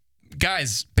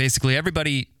 guys, basically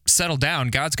everybody settle down.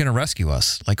 God's going to rescue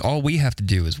us. Like, all we have to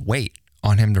do is wait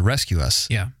on Him to rescue us.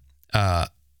 Yeah.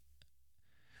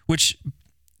 Which,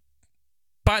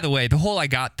 by the way, the whole I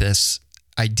got this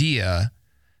idea,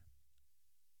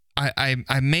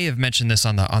 I may have mentioned this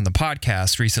on the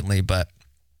podcast recently, but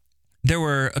there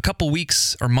were a couple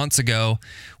weeks or months ago,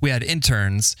 we had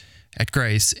interns at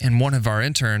Grace, and one of our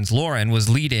interns, Lauren, was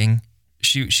leading.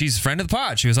 She's a friend of the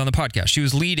pod. She was on the podcast. She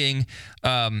was leading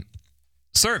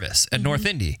service at North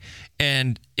Indy,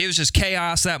 and it was just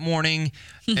chaos that morning,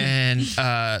 and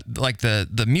like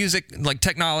the music, like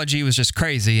technology was just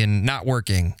crazy and not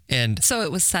working. And so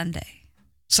it was Sunday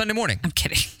morning. I'm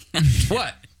kidding.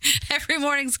 What? Every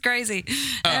morning's crazy.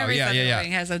 Every Sunday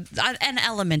morning has an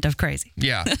element of crazy.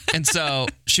 Yeah. And so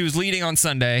she was leading on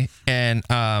Sunday, and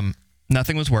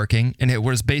nothing was working, and it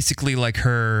was basically like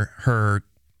her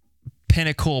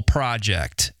pinnacle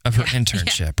project of her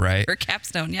internship, right? Her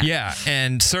capstone, Yeah,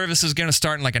 and service is going to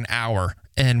start in like an hour,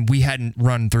 and we hadn't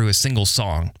run through a single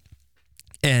song.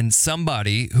 And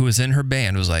somebody who was in her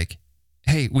band was like,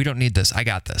 hey, we don't need this. I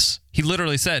got this. He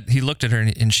literally said, he looked at her,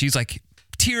 and she's like,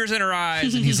 tears in her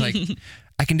eyes, and he's like,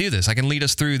 I can do this. I can lead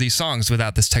us through these songs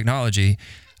without this technology.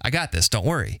 I got this. Don't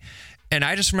worry. And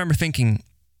I just remember thinking,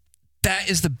 that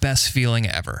is the best feeling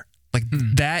ever. Like,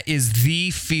 that is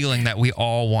the feeling that we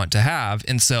all want to have.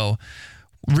 And so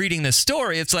reading this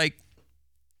story, it's like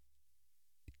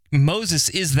Moses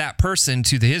is that person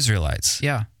to the Israelites.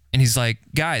 Yeah. And he's like,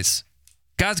 guys,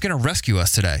 God's going to rescue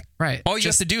us today. Right. All you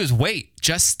have to do is wait.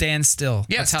 Just stand still.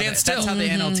 Yeah, stand still. That's how the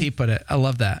NLT put it. I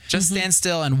love that. Just stand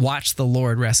still and watch the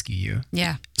Lord rescue you.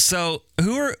 Yeah. So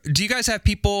do you guys have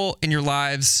people in your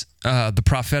lives, the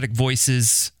prophetic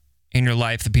voices in your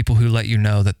life, the people who let you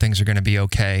know that things are going to be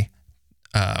okay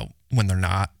when they're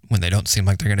not, when they don't seem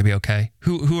like they're going to be okay?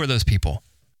 Who are those people?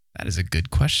 That is a good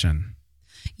question.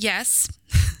 Yes.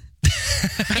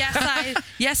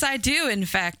 Yes, I do, in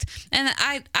fact. And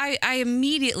I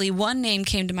immediately, one name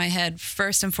came to my head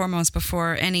first and foremost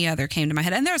before any other came to my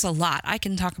head. And there's a lot. I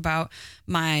can talk about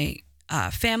my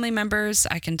family members.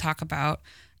 I can talk about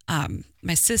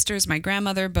my sisters, my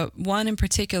grandmother, but one in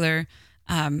particular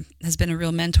has been a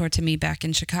real mentor to me back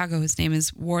in Chicago. His name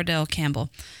is Wardell Campbell.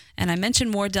 And I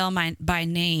mention Wardell by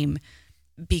name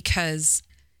because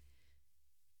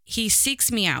he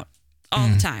seeks me out all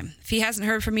the time. If he hasn't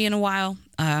heard from me in a while,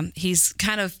 he's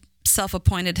kind of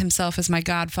self-appointed himself as my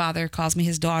godfather, calls me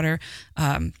his daughter.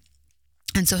 And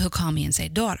so he'll call me and say,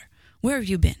 "Daughter, where have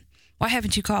you been? Why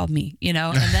haven't you called me?" You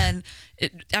know, and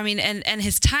then, and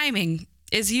his timing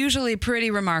is usually pretty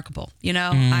remarkable. You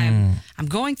know, I'm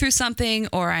going through something,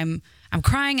 or I'm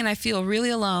crying and I feel really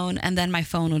alone, and then my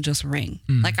phone will just ring.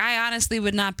 Like, I honestly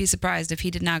would not be surprised if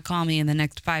he did not call me in the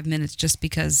next 5 minutes just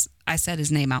because I said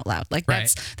his name out loud. Like,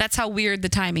 that's how weird the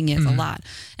timing is a lot.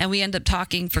 And we end up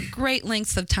talking for great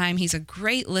lengths of time. He's a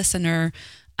great listener,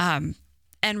 and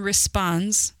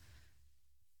responds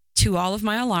to all of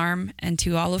my alarm and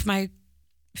to all of my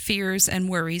fears and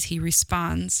worries. He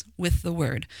responds with the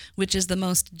word, which is the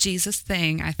most Jesus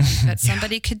thing I think that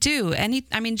somebody could do. And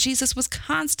Jesus was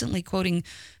constantly quoting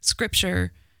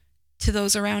scripture to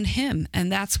those around him.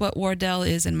 And that's what Wardell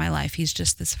is in my life. He's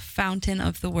just this fountain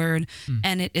of the word.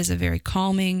 And it is a very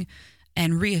calming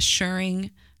and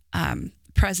reassuring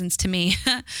presence to me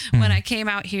when I came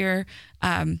out here,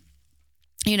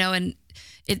 you know, and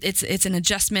it's an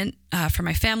adjustment for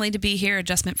my family to be here,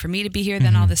 adjustment for me to be here.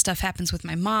 Then all this stuff happens with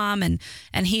my mom,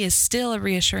 and he is still a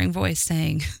reassuring voice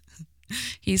saying,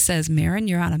 he says, "Maron,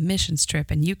 you're on a missions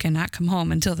trip and you cannot come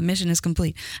home until the mission is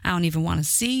complete. I don't even want to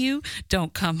see you.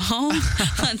 Don't come home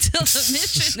until the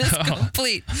mission is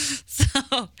complete."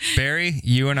 So, Barry,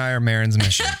 you and I are Maron's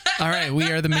mission. All right,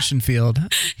 we are the mission field.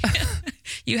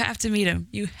 You have to meet him.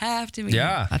 You have to meet him.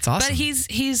 Yeah, that's awesome. But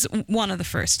he's one of the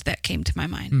first that came to my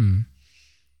mind.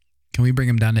 Can we bring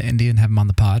him down to India and have him on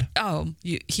the pod? Oh,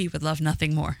 he would love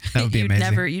nothing more. That would be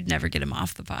amazing. You'd never get him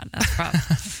off the pod. That's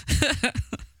the problem.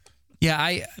 Yeah,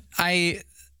 I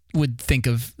would think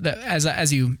of that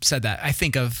as you said that. I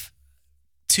think of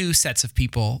two sets of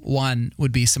people. One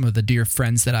would be some of the dear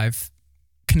friends that I've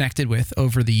connected with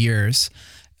over the years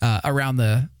around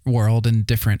the world in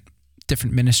different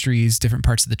ministries, different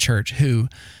parts of the church, who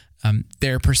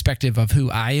their perspective of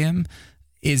who I am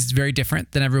is very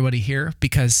different than everybody here,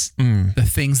 because the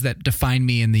things that define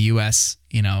me in the U.S.,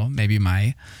 you know, maybe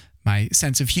my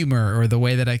sense of humor or the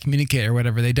way that I communicate or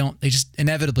whatever, they just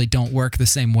inevitably don't work the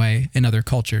same way in other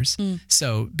cultures.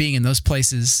 So being in those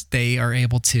places, they are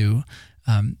able to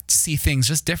see things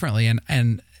just differently,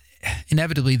 and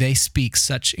inevitably they speak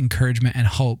such encouragement and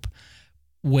hope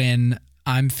when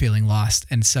I'm feeling lost.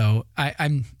 And so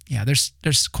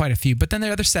there's quite a few. But then the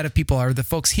other set of people are the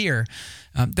folks here.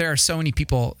 There are so many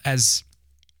people, as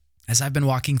I've been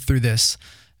walking through this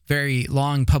very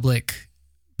long public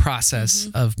process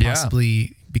of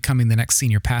possibly becoming the next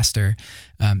senior pastor.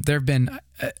 There have been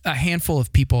a handful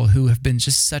of people who have been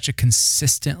just such a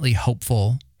consistently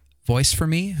hopeful voice for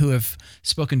me, who have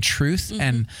spoken truth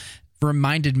and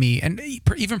reminded me, and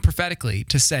even prophetically,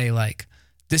 to say, like,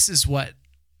 this is what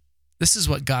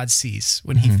God sees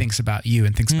when he thinks about you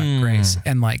and thinks about grace.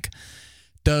 And like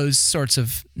those sorts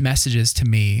of messages to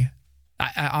me,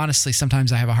 I honestly,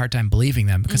 sometimes I have a hard time believing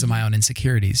them because of my own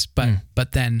insecurities.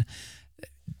 But then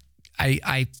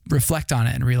I reflect on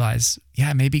it and realize,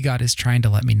 maybe God is trying to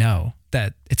let me know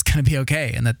that it's going to be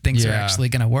okay and that things are actually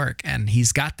going to work, and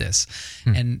he's got this.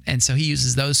 And so he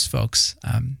uses those folks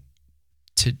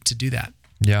to do that.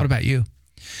 Yeah. What about you?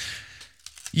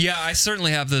 Yeah, I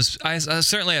certainly have those. I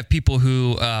certainly have people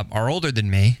who are older than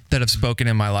me that have spoken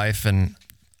in my life. And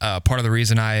part of the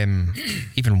reason I am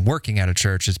even working at a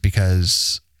church is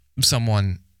because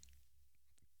someone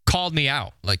called me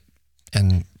out,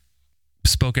 and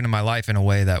spoken in my life in a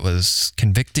way that was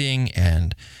convicting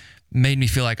and made me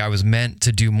feel like I was meant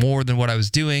to do more than what I was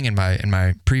doing in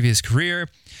my previous career.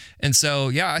 And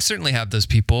so, I certainly have those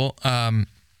people. What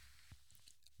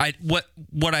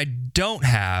I don't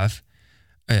have,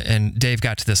 and Dave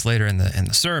got to this later in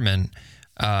the sermon,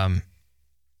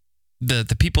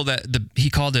 the people that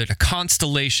he called it a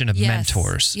constellation of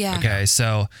mentors. Yeah. Okay,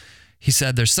 so He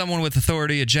said, there's someone with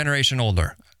authority a generation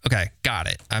older. Okay, got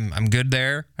it. I'm good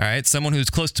there. All right. Someone who's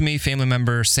close to me, family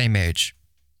member, same age.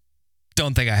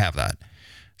 Don't think I have that.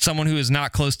 Someone who is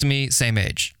not close to me, same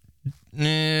age.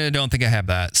 Don't think I have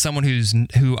that. Someone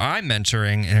who I'm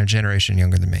mentoring in a generation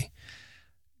younger than me.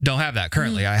 Don't have that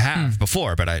currently. I have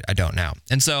before, but I don't now.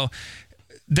 And so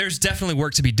there's definitely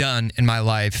work to be done in my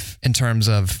life in terms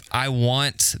of I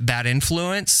want that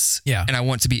influence, and I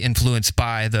want to be influenced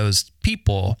by those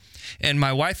people. And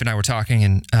my wife and I were talking,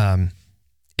 and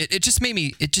it just made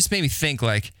me think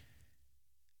like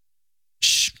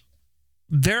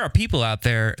there are people out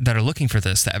there that are looking for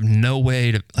this that have no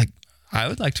way to like. I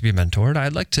would like to be mentored.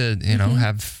 I'd like to,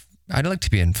 I'd like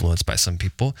to be influenced by some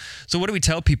people. So what do we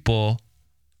tell people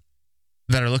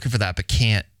that are looking for that but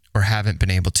can't or haven't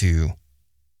been able to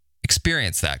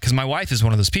experience that? Because my wife is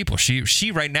one of those people.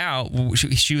 She right now,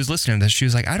 she was listening to this. She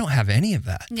was like, I don't have any of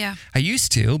that. Yeah. I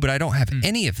used to, but I don't have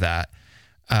any of that.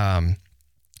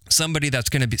 Somebody that's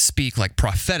going to speak like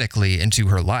prophetically into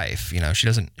her life. She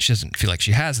doesn't feel like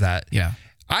she has that. Yeah.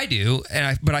 I do,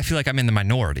 but I feel like I'm in the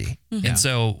minority. And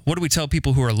so what do we tell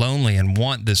people who are lonely and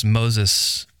want this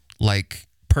Moses-like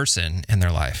person in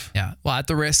their life? Yeah. Well, at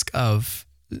the risk of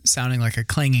sounding like a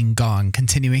clanging gong,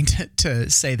 continuing to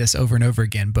say this over and over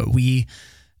again, but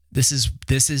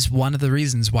this is one of the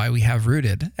reasons why we have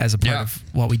Rooted as a part of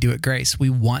what we do at Grace. We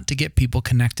want to get people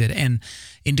connected and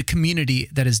into community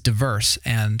that is diverse.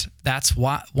 And that's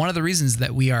one of the reasons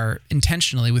that we are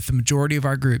intentionally, with the majority of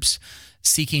our groups,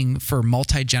 seeking for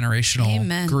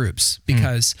multi-generational groups,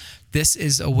 because this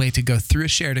is a way to go through a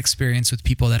shared experience with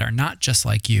people that are not just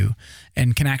like you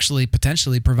and can actually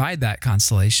potentially provide that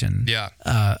constellation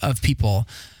of people.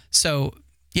 So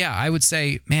I would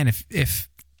say, man, if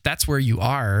that's where you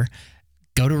are,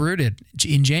 go to Rooted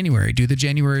in January, do the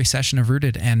January session of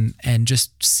Rooted and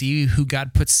just see who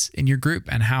God puts in your group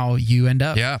and how you end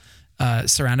up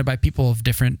surrounded by people of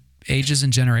different ages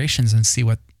and generations, and see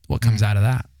what comes out of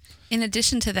that. In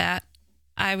addition to that,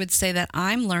 I would say that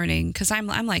I'm learning, because I'm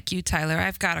like you, Tyler.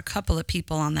 I've got a couple of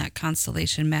people on that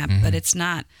constellation map, but it's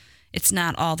not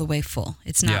all the way full.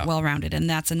 It's not well-rounded. And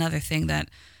that's another thing that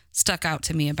stuck out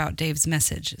to me about Dave's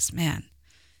message is, man,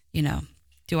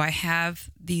 do I have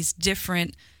these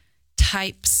different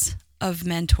types of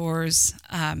mentors?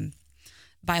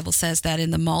 Bible says that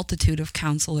in the multitude of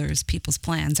counselors, people's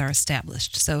plans are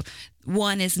established. So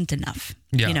one isn't enough,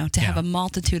 to have a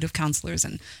multitude of counselors.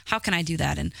 And how can I do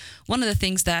that? And one of the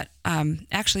things that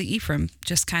actually Ephraim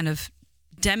just kind of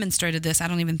demonstrated this. I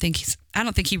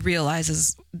don't think he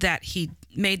realizes that he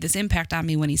made this impact on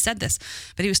me when he said this,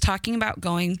 but he was talking about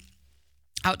going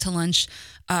out to lunch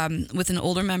with an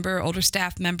older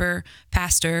staff member,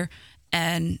 pastor,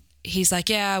 and he's like,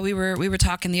 yeah, we were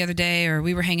talking the other day, or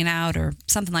we were hanging out or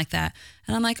something like that.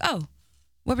 And I'm like, oh,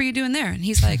 what were you doing there? And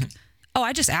he's like, oh,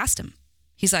 I just asked him.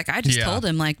 He's like, I just told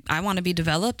him, like, I want to be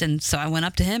developed. And so I went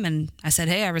up to him and I said,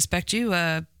 hey, I respect you.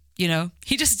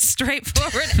 He just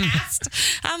straightforward asked.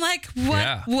 I'm like,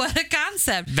 what a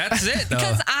concept. That's it, though.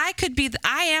 Because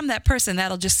I am that person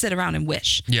that'll just sit around and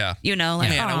wish. Yeah.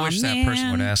 I wish that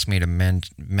person would ask me to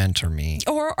mentor me.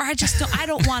 Or I just don't, I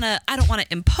don't want to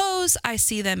impose. I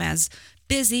see them as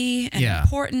busy and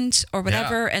important or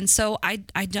whatever. And so I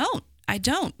don't.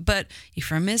 But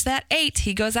Ephraim is that 8.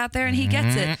 He goes out there and he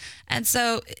gets it. And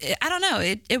so I don't know.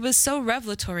 It was so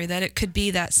revelatory that it could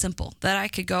be that simple, that I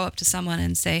could go up to someone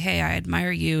and say, hey, I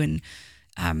admire you. And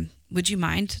would you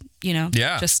mind,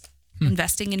 just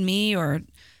investing in me? Or,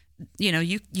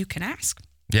 you can ask.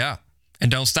 Yeah. And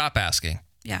don't stop asking.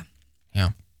 Yeah.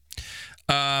 Yeah.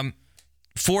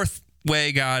 Fourth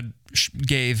way God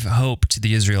gave hope to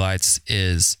the Israelites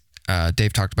is,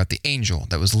 Dave talked about the angel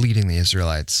that was leading the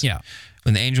Israelites. Yeah.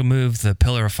 When the angel moved, the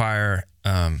pillar of fire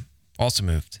also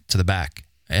moved to the back.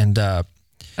 And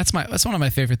that's one of my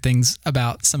favorite things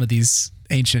about some of these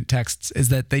ancient texts is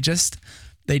that they're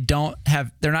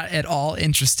not at all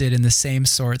interested in the same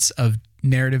sorts of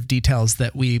narrative details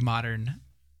that we modern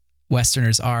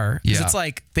Westerners are. Yeah. It's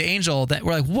like the angel that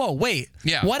we're like, whoa, wait,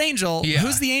 what angel? Yeah.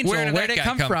 Who's the angel? Where did it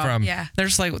come from? Yeah. They're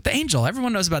just like, the angel.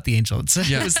 Everyone knows about the angel.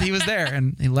 He was there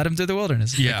and he led him through the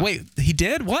wilderness. Yeah. Like, wait, he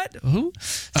did? What? Who?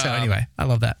 So anyway, I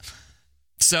love that.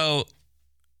 So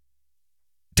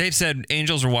Dave said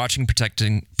angels are watching,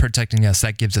 protecting us.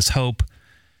 That gives us hope.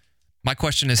 My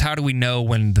question is, how do we know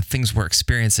when the things we're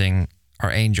experiencing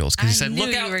are angels? Because he said,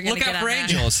 look out for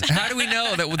angels. How do we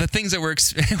know that the things that we're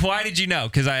why did you know?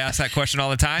 Because I ask that question all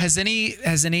the time. Has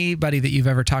anybody that you've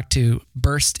ever talked to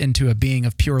burst into a being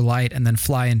of pure light and then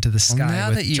fly into the sky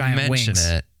with giant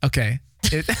wings? It. Okay.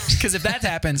 Because if that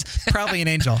happens, probably an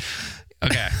angel.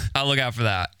 Okay. I'll look out for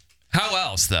that. How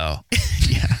else, though?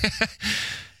 Yeah.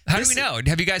 How do we know?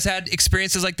 Have you guys had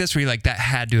experiences like this where you're like, that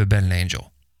had to have been an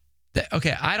angel?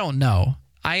 Okay, I don't know.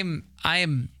 I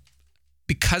am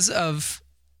because of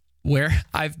where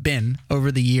I've been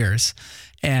over the years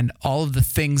and all of the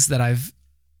things that I've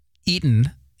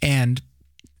eaten and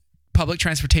public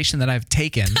transportation that I've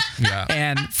taken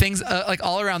and things like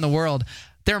all around the world,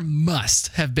 there must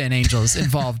have been angels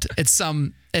involved at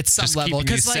some Just level. keeping you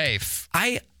Because like safe.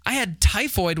 I had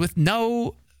typhoid with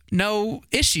no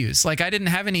issues. Like I didn't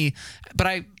have any, but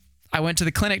I went to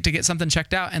the clinic to get something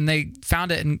checked out and they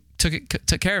found it and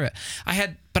took care of it.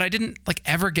 But I didn't like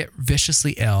ever get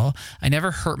viciously ill. I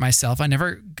never hurt myself. I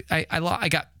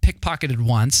got pickpocketed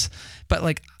once, but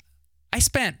like I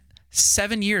spent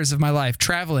 7 years of my life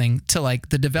traveling to like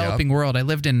the developing world. I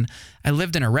lived in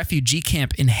a refugee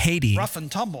camp in Haiti. Rough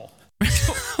and tumble.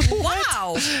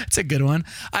 Wow. It's a good one.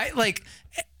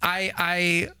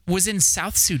 I was in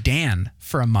South Sudan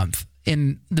for a month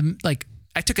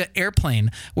I took an airplane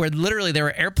where literally there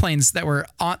were airplanes that were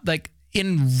on like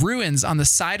in ruins on the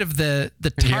side of the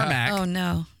tarmac. Oh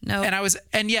no.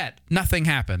 And yet nothing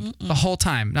happened the whole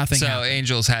time. Nothing So happened.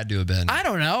 angels had to have been. I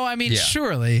don't know. I mean,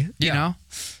 surely, you know.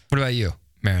 What about you,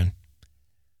 Maron?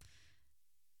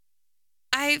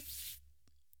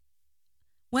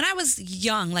 When I was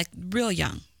young, like real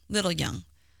young, little young,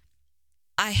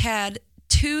 I had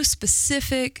 2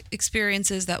 specific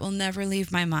experiences that will never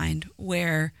leave my mind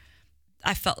where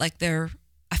I felt like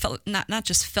not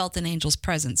just felt an angel's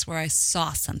presence, where I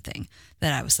saw something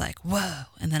that I was like, whoa,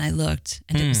 and then I looked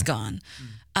and it was gone.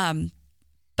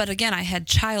 But again, I had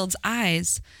child's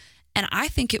eyes, and I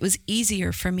think it was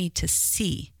easier for me to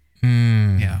see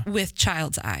with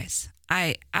child's eyes.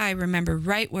 I remember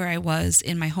right where I was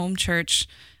in my home church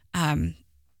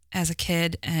as a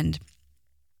kid, and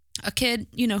a kid,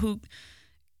 who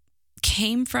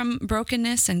came from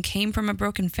brokenness and came from a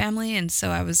broken family. And so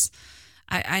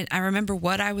I remember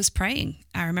what I was praying.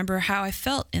 I remember how I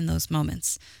felt in those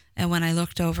moments. And when I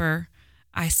looked over,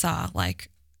 I saw like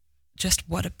just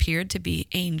what appeared to be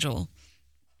angel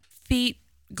feet,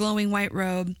 glowing white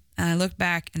robe. And I looked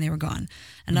back and they were gone.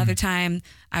 Another time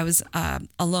I was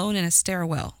alone in a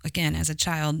stairwell, again, as a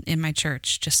child in my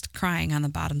church, just crying on the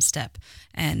bottom step.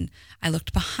 And I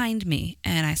looked behind me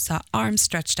and I saw arms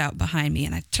stretched out behind me,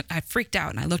 and I freaked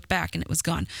out and I looked back and it was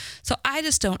gone. So I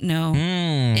just don't know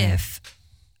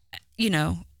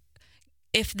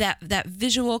if that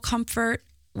visual comfort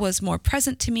was more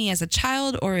present to me as a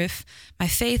child, or if my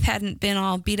faith hadn't been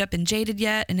all beat up and jaded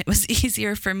yet and it was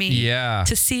easier for me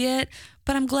to see it.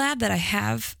 But I'm glad that I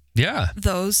have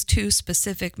those 2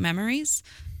 specific memories.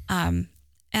 And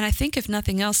I think if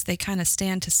nothing else, they kind of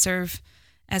stand to serve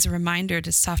as a reminder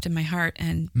to soften my heart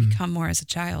and become more as a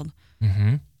child.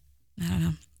 I don't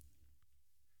know.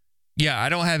 Yeah, I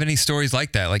don't have any stories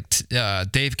like that. Like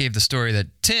Dave gave the story that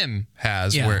Tim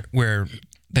has where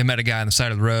they met a guy on the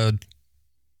side of the road,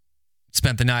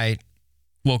 spent the night,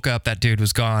 woke up, that dude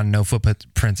was gone, no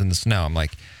footprints in the snow. I'm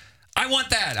like, I want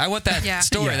that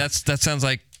story. Yeah. That sounds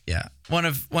like One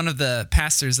of the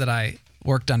pastors that I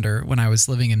worked under when I was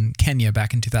living in Kenya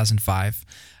back in 2005,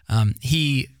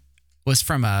 he was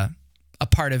from a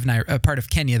part of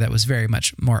Kenya that was very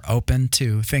much more open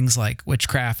to things like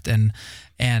witchcraft and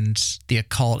the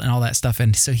occult and all that stuff.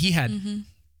 And so he had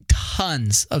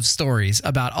tons of stories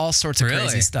about all sorts of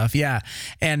crazy stuff. Yeah.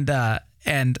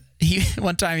 And he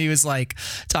one time he was like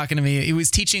talking to me. He was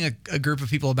teaching a group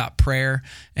of people about prayer,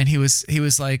 and he was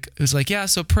like, yeah,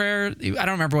 so prayer. I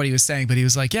don't remember what he was saying, but he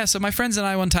was like, yeah, so my friends and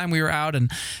I one time we were out and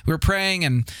we were praying,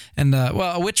 and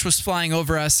a witch was flying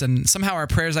over us, and somehow our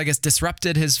prayers, I guess,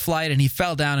 disrupted his flight, and he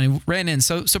fell down and he ran in.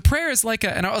 So prayer is like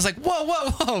and I was like,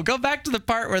 whoa, go back to the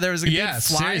part where there was a good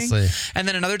flying. Seriously. And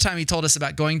then another time he told us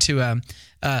about going to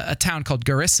a town called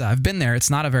Garissa. I've been there. It's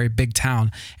not a very big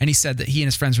town. And he said that he and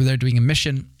his friends were there doing a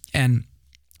mission, and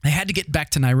they had to get back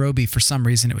to Nairobi for some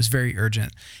reason. It was very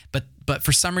urgent. But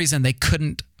for some reason, they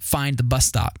couldn't find the bus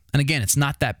stop. And again, it's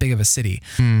not that big of a city.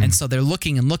 And so they're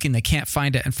looking and looking. They can't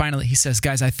find it. And finally, he says,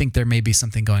 guys, I think there may be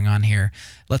something going on here.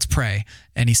 Let's pray.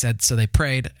 And he said, so they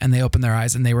prayed, and they opened their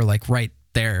eyes, and they were like right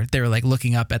there. They were like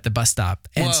looking up at the bus stop.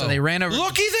 And so they ran over.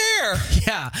 Looky there.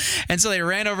 Yeah. And so they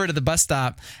ran over to the bus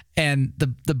stop, and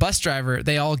the bus driver,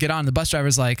 they all get on. The bus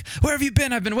driver's like, where have you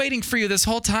been? I've been waiting for you this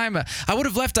whole time. I would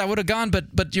have left. I would have gone,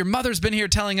 but your mother's been here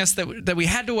telling us that we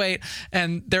had to wait.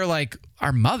 And they're like,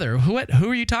 our mother? Who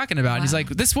are you talking about? And he's like,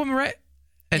 this woman, right?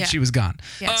 And she was gone.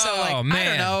 Yeah. So I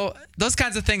don't know. Those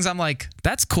kinds of things, I'm like,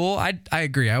 that's cool. I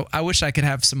agree. I wish I could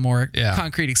have some more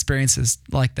concrete experiences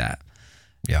like that.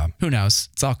 Yeah. Who knows?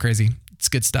 It's all crazy. It's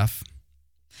good stuff.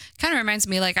 kind of reminds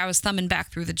me, like I was thumbing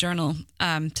back through the journal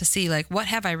to see like what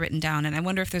have I written down, and I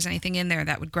wonder if there's anything in there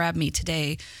that would grab me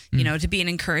today, you know, to be an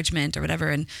encouragement or whatever.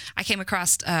 And I came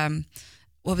across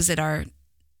what was it, our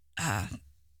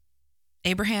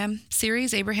Abraham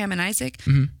series, Abraham and Isaac,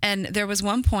 and there was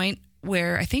one point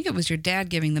where I think it was your dad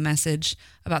giving the message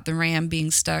about the ram being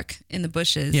stuck in the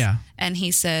bushes. Yeah. And he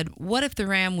said, what if the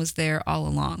ram was there all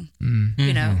along?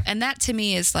 You know, and that to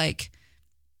me is like,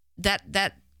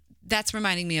 that's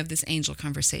reminding me of this angel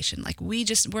conversation. Like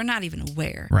we're not even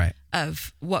aware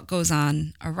of what goes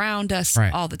on around us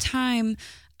all the time.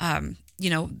 You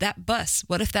know, that bus,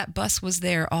 what if that bus was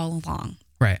there all along?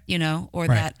 Right. You know, or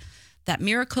that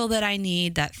miracle that I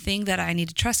need, that thing that I need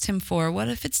to trust him for, what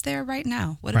if it's there right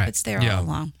now? What if it's there all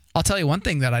along? I'll tell you one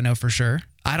thing that I know for sure.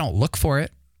 I don't look for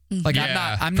it. Like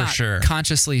I'm not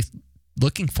consciously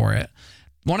looking for it.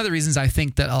 One of the reasons I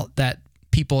think that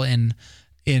people in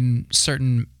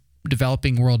certain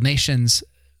developing world nations,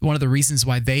 one of the reasons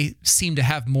why they seem to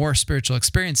have more spiritual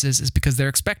experiences is because they're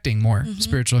expecting more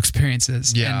spiritual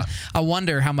experiences. Yeah. And I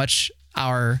wonder how much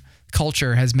our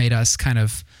culture has made us kind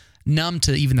of numb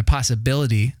to even the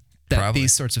possibility that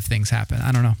these sorts of things happen.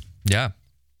 I don't know. Yeah.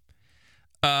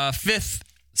 Fifth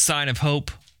sign of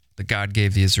hope that God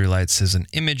gave the Israelites is an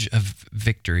image of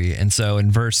victory. And so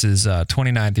in verses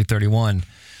 29 through 31,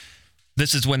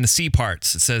 this is when the sea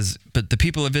parts. It says, but the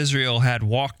people of Israel had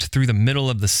walked through the middle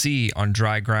of the sea on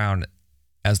dry ground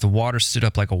as the water stood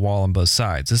up like a wall on both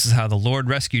sides. This is how the Lord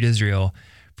rescued Israel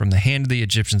from the hand of the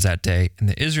Egyptians that day. And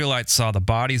the Israelites saw the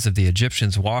bodies of the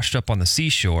Egyptians washed up on the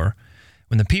seashore.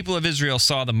 When the people of Israel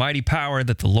saw the mighty power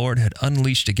that the Lord had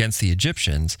unleashed against the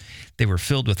Egyptians, they were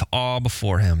filled with awe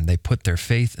before him. They put their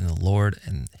faith in the Lord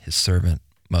and his servant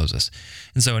Moses.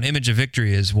 And so an image of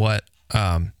victory is what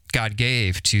God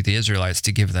gave to the Israelites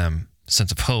to give them a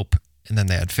sense of hope. And then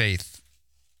they had faith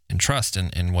and trust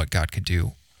in what God could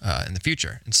do in the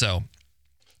future. And so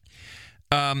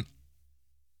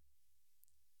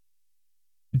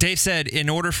Dave said, in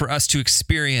order for us to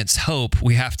experience hope,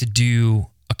 we have to do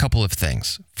a couple of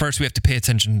things. First, we have to pay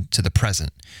attention to the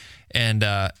present and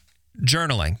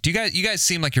journaling. Do you guys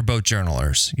seem like you're both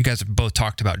journalers? You guys have both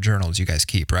talked about journals you guys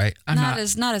keep, right? I'm not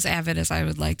as avid as I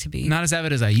would like to be. Not as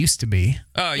avid as I used to be.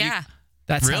 Oh, yeah.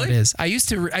 That's really how it is. I used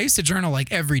to journal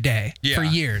like every day for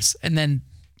years, and then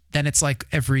it's like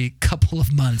every couple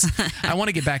of months. I want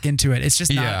to get back into it. It's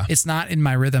just not. It's not in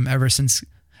my rhythm ever since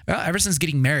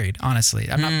getting married, honestly.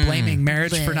 I'm not blaming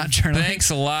marriage for not journaling. Thanks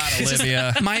a lot,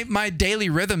 Olivia. my daily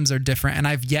rhythms are different, and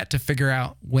I've yet to figure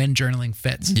out when journaling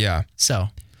fits. Yeah. So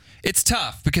it's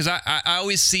tough because I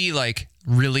always see like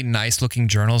really nice looking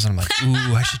journals, and I'm like,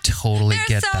 ooh, I should totally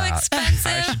get that. They're so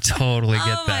expensive. I should totally get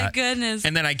that. Oh my goodness.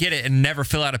 And then I get it and never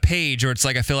fill out a page, or it's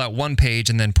like I fill out one page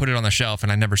and then put it on the shelf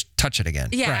and I never touch it again.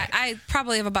 Yeah, I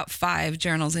probably have about 5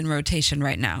 journals in rotation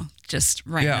right now, just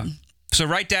random. Yeah. So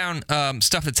write down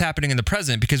stuff that's happening in the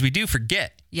present, because we do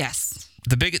forget. Yes.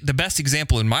 The best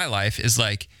example in my life is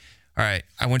like, all right,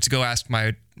 I went to go ask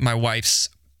my wife's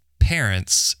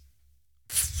parents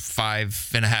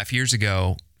 5.5 years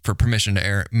ago for permission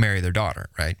to marry their daughter,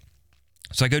 right?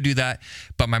 So I go do that,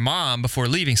 but my mom, before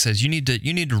leaving, says you need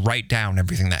to write down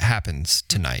everything that happens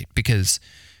tonight because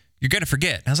you're gonna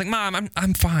forget. And I was like, Mom,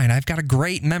 I'm fine. I've got a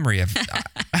great memory of,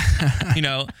 you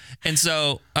know. And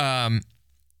so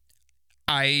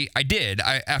I did.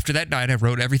 After that night, I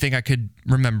wrote everything I could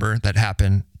remember that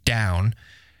happened down.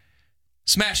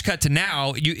 Smash cut to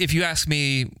now. If you ask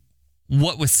me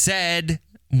what was said,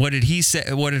 what did he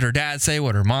say? What did her dad say?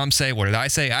 What did her mom say? What did I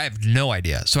say? I have no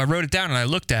idea. So I wrote it down and I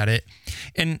looked at it,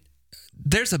 and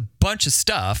there's a bunch of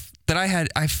stuff that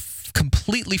I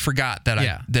completely forgot that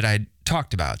I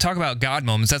talked about. Talk about God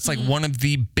moments. That's like one of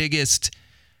the biggest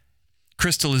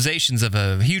crystallizations of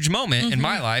a huge moment in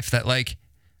my life that like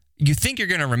you think you're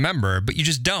going to remember, but you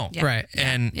just don't. Yeah. Right.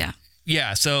 And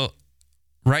so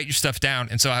write your stuff down.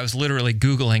 And so I was literally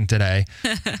Googling today,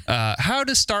 how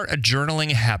to start a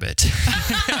journaling habit.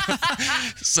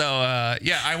 So,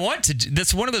 I want to,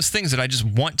 that's one of those things that I just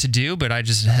want to do, but I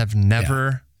just have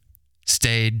never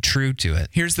stayed true to it.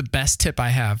 Here's the best tip I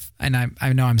have. And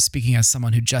I know I'm speaking as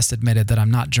someone who just admitted that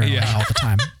I'm not journaling all the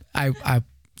time. I'm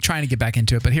trying to get back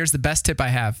into it, but here's the best tip I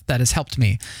have that has helped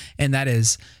me. And that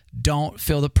is, don't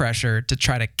feel the pressure to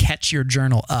try to catch your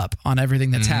journal up on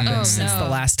everything that's happened since the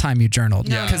last time you journaled.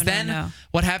 Because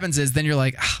what happens is then you're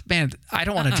like, oh, man, I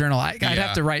don't want to journal. I'd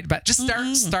have to write, but just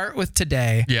start with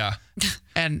today. Yeah.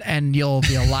 And you'll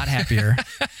be a lot happier.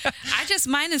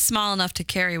 Mine is small enough to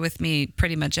carry with me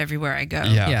pretty much everywhere I go.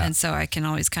 Yeah. And so I can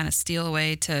always kind of steal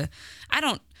away to,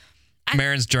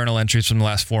 Maron's journal entries from the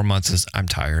last 4 months is, I'm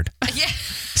tired. Yeah.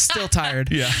 still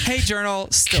tired. Yeah. Hey, journal,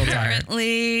 still tired.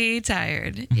 Currently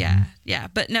tired. Yeah.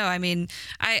 But no, I mean,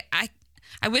 I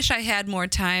wish I had more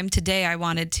time. Today I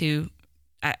wanted to,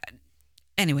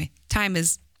 anyway,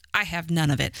 I have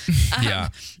none of it. Yeah.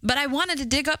 But I wanted to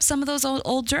dig up some of those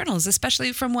old journals,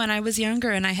 especially from when I was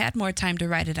younger and I had more time to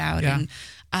write it out. Yeah.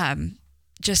 And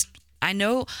I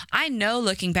know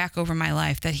looking back over my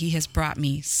life that he has brought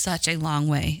me such a long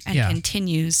way and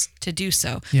continues to do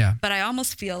so. Yeah. But I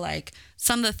almost feel like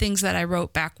some of the things that I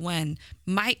wrote back when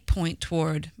might point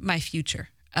toward my future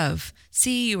of,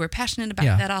 see, you were passionate about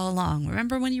that all along.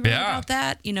 Remember when you wrote about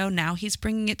that? You know, now he's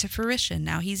bringing it to fruition.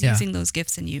 Now he's using those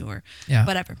gifts in you or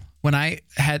whatever. When I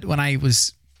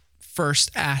was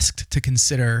first asked to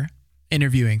consider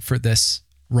interviewing for this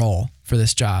role, for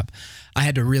this job, I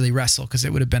had to really wrestle because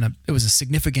it was a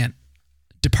significant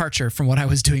departure from what I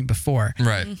was doing before.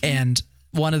 Right. Mm-hmm. And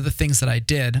one of the things that I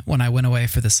did when I went away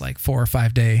for this like 4 or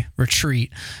 5 day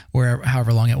retreat,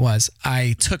 however long it was,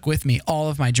 I took with me all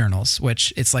of my journals,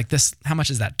 which it's like this, how much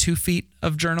is that? 2 feet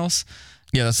of journals?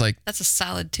 Yeah, that's a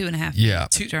solid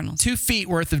 2.5 feet journals. 2 feet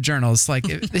worth of journals. Like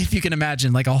if you can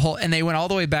imagine, like a whole, and they went all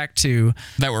the way back to.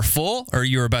 That were full, or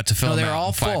you were about to fill No, them they were out all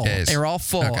in 5 full. days? They were all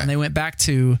full. Okay. And they went back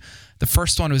to, the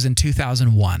first one was in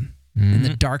 2001, in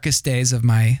the darkest days of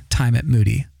my time at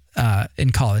Moody.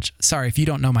 In college. Sorry, if you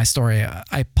don't know my story,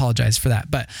 I apologize for that.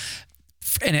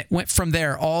 And it went from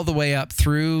there all the way up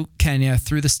through Kenya,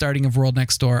 through the starting of World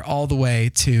Next Door, all the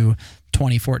way to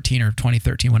 2014 or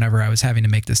 2013, whenever I was having to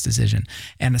make this decision.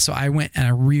 And so I went and I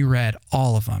reread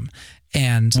all of them.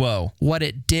 And what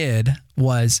it did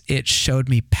was it showed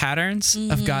me patterns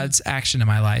of God's action in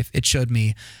my life. It showed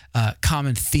me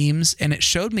common themes, and it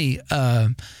showed me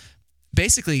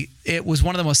basically, it was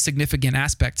one of the most significant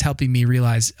aspects helping me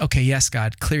realize, okay, yes,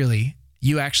 God, clearly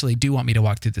you actually do want me to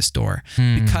walk through this door,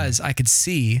 because I could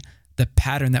see the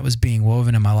pattern that was being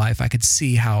woven in my life. I could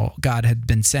see how God had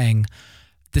been saying,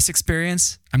 this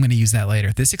experience, I'm going to use that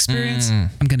later. This experience,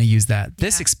 I'm going to use that.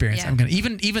 This experience, I'm going to,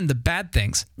 even the bad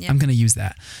things, I'm going to use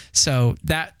that. So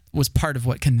that was part of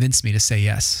what convinced me to say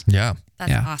yes. Yeah.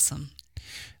 That's awesome.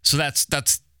 So that's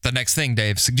the next thing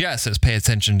Dave suggests is pay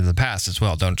attention to the past as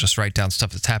well. Don't just write down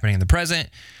stuff that's happening in the present.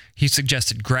 He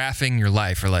suggested graphing your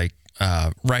life, or like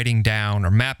writing down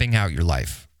or mapping out your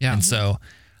life. Yeah. And so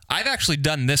I've actually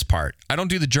done this part. I don't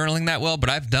do the journaling that well, but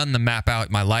I've done the map out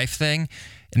my life thing.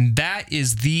 And that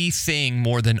is the thing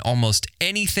more than almost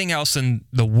anything else in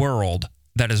the world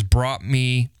that has brought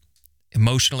me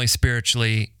emotionally,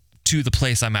 spiritually to the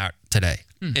place I'm at today.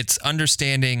 It's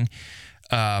understanding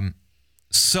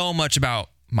so much about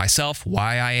myself,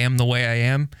 why I am the way I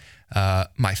am,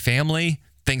 my family,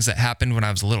 things that happened when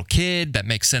I was a little kid that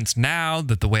make sense now,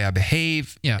 that the way I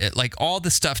behave, like all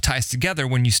this stuff ties together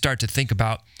when you start to think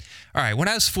about, all right, when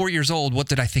I was 4 years old, what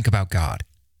did I think about God?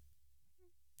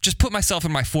 Just put myself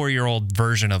in my 4-year-old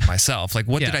version of myself. Like,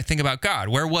 what did I think about God?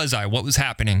 Where was I? What was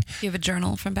happening? Do you have a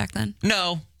journal from back then?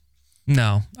 No,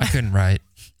 I couldn't write.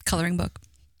 Coloring book?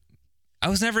 I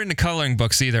was never into coloring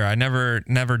books either. I never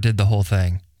did the whole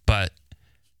thing, but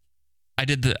I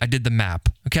did the map.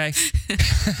 Okay.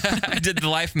 I did the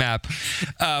life map.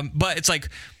 But it's like,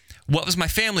 what was my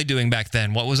family doing back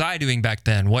then? What was I doing back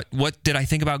then? What did I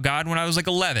think about God when I was like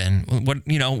 11?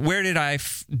 Where did I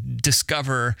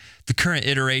discover the current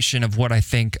iteration of what I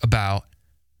think about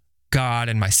God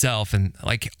and myself? And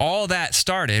like all that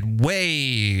started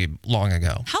way long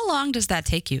ago. How long does that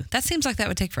take you? That seems like that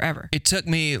would take forever. It took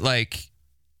me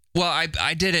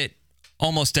I did it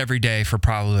almost every day for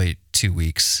probably 2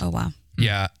 weeks. Oh, wow.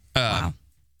 Yeah. Wow.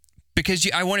 Because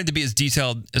I wanted to be as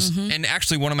detailed as, and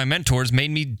actually one of my mentors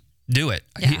made me do it.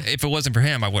 Yeah. If it wasn't for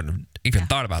him, I wouldn't have even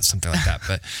thought about something like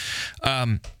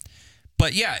that.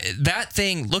 But yeah, that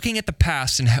thing, looking at the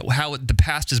past and how the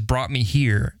past has brought me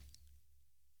here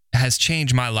has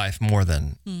changed my life more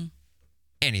than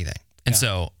anything. And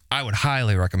so I would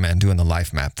highly recommend doing the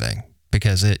life map thing,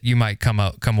 because you might come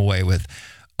away with,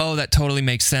 oh, that totally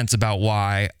makes sense about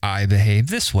why I behave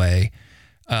this way.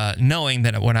 Knowing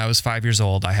that when I was 5 years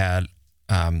old, I had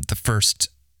the first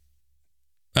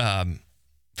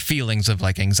feelings of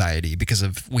like anxiety because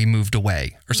we moved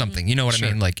away or something. You know what I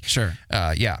mean? Like, sure.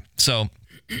 Yeah. So,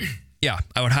 yeah,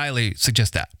 I would highly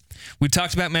suggest that. We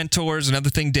talked about mentors. Another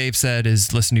thing Dave said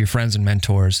is listen to your friends and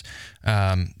mentors.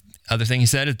 Other thing he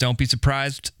said is don't be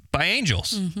surprised by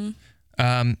angels.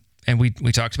 And we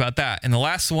talked about that. And the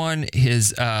last one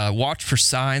is watch for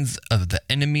signs of the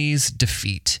enemy's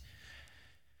defeat.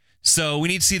 So we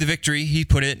need to see the victory. He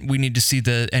put it. We need to see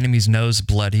the enemy's nose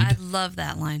bloodied. I love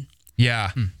that line.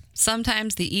 Yeah.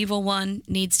 Sometimes the evil one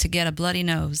needs to get a bloody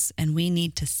nose, and we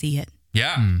need to see it.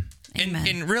 Yeah.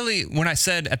 And really, when I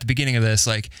said at the beginning of this,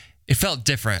 like, it felt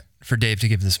different for Dave to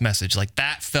give this message. Like,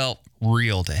 that felt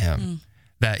real to him.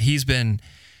 That he's been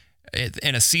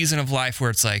in a season of life where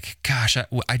it's like, gosh,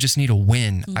 I just need a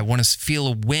win. I want to feel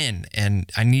a win, and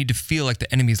I need to feel like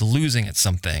the enemy's losing at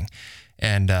something.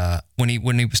 And when he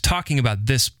was talking about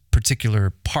this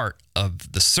particular part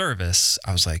of the service,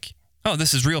 I was like, oh,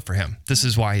 this is real for him. This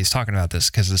is why he's talking about this,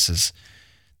 because this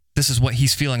is what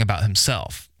he's feeling about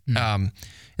himself. And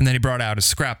then he brought out his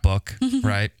scrapbook,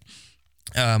 right?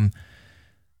 And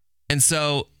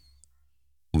so,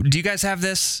 do you guys have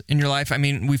this in your life? I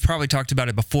mean, we've probably talked about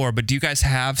it before, but do you guys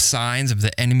have signs of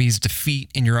the enemy's defeat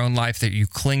in your own life that you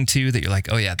cling to, that you're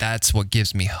like, oh yeah, that's what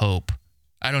gives me hope?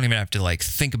 I don't even have to like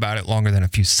think about it longer than a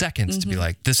few seconds to be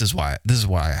like, this is why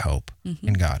I hope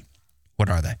in God. What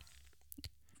are they?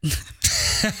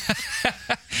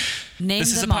 Name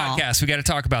this is a them all. podcast. We got to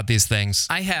talk about these things.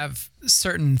 I have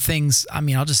certain things. I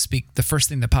mean, I'll just speak. The first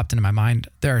thing that popped into my mind,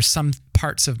 there are some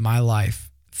parts of my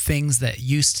life, things that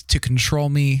used to control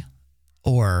me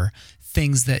or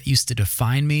things that used to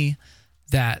define me,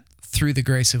 that through the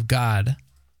grace of God,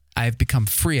 I've become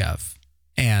free of.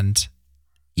 And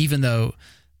even though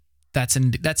that's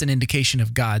an indication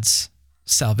of God's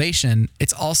salvation,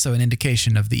 it's also an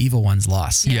indication of the evil one's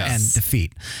loss and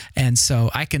defeat. And so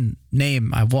I can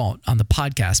name, I won't on the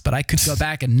podcast, but I could go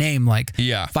back and name like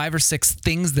 5 or 6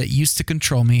 things that used to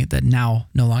control me that now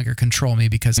no longer control me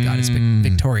because God is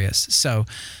victorious. So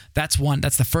that's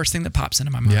the first thing that pops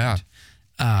into my mind. Yeah.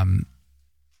 And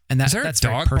is there that's a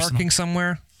dog very personal. barking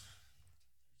somewhere?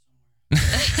 I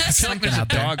feel like there's a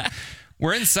dog.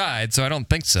 We're inside, so I don't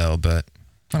think so, but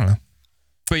I don't know.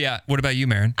 But yeah, what about you,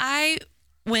 Maron? I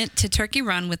went to Turkey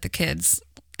Run with the kids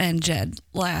and Jed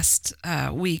last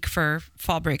week for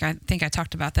fall break. I think I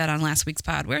talked about that on last week's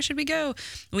pod. Where should we go?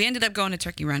 We ended up going to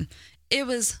Turkey Run. It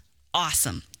was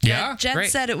awesome. Yeah, Jed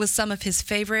said it was some of his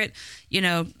favorite,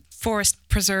 forest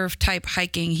preserve type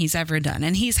hiking he's ever done.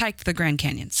 And he's hiked the Grand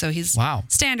Canyon, so his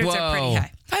standards are pretty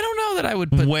high. I don't know that I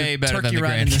would put way better Turkey than the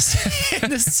Run Grand in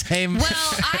the same. Well,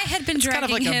 I had been dragging kind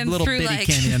of like him little through bitty like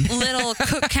canyon. little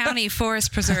Cook County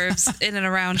forest preserves in and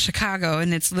around Chicago,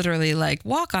 and it's literally like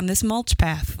walk on this mulch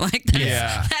path. Like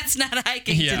that's not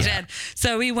hiking to Jed.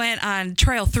 So we went on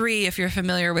Trail 3, if you're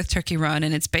familiar with Turkey Run,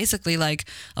 and it's basically like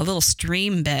a little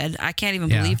stream bed. I can't even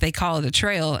believe they call it a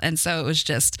trail. And so it was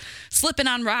just slipping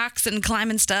on rocks and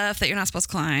climbing stuff that you're not supposed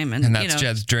to climb. And that's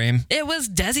Jed's dream. It was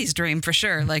Desi's dream for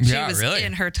sure. Like she was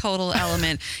in her total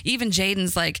element. Even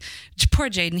Jaden's like, poor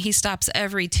Jaden, he stops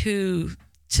every 2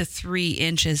 to 3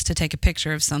 inches to take a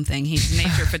picture of something. He's a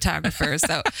nature photographer.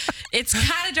 So it's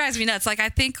kind of drives me nuts. Like I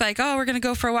think like, oh, we're going to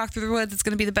go for a walk through the woods. It's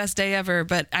going to be the best day ever.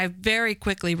 But I very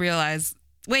quickly realized,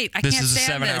 wait, I can't stand this. This is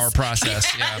a 7-hour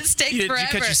process. This takes forever. You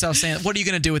catch yourself saying, what are you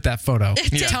going to do with that photo?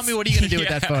 Tell me, what are you going to do with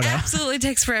that photo? Absolutely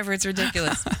takes forever. It's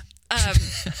ridiculous.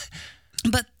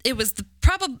 But it was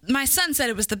my son said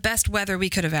it was the best weather we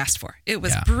could have asked for. It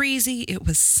was breezy. It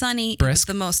was sunny. Brisk. It was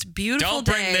the most beautiful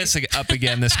day. Don't bring this up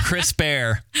again, this crisp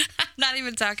air. I'm not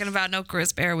even talking about no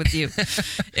crisp air with you.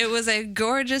 It was a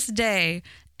gorgeous day,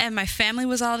 and my family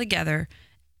was all together.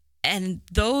 And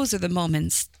those are the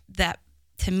moments that,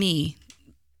 to me,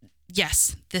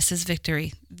 yes, this is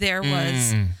victory. There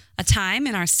was a time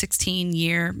in our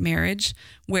 16-year marriage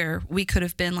where we could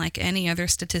have been like any other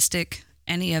statistic,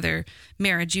 any other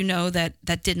marriage,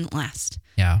 that didn't last.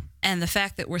 Yeah. And the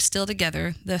fact that we're still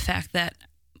together, the fact that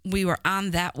we were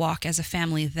on that walk as a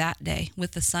family that day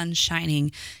with the sun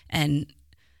shining, and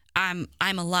I'm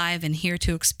alive and here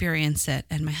to experience it,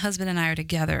 and my husband and I are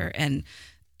together, and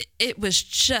it was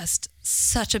just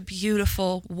such a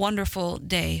beautiful, wonderful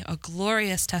day, a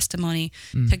glorious testimony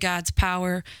to God's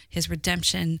power, his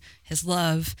redemption, his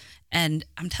love. And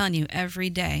I'm telling you,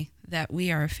 every day that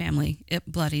we are a family, it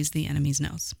bloodies the enemy's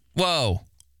nose. Whoa.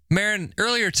 Maron,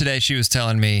 earlier today, she was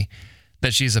telling me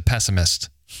that she's a pessimist.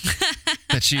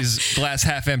 That she's glass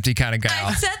half empty kind of gal.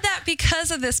 I said that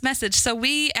because of this message. So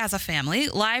we, as a family,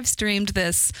 live streamed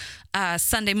this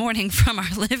Sunday morning from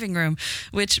our living room,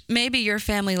 which maybe your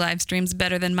family live streams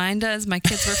better than mine does. My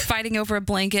kids were fighting over a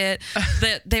blanket.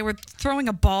 They were throwing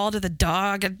a ball to the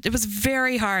dog. It was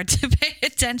very hard to pay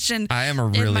attention. I am a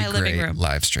really great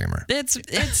live streamer.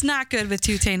 It's not good with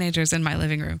 2 teenagers in my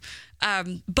living room.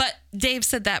 But Dave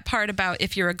said that part about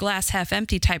if you're a glass half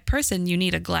empty type person, you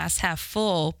need a glass half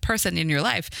full person in your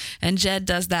life. And Jed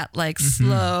does that like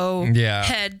slow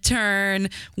head turn,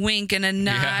 wink and a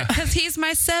nod, because he's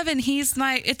my 7. He's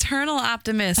my eternal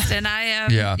optimist. And I am,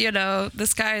 the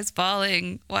sky is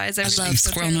falling. Why is everything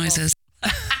so terrible? noises.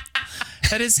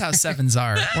 That is how sevens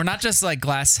are. We're not just like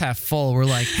glass half full. We're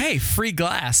like, hey, free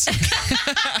glass.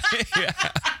 Yeah.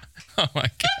 Oh my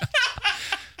God.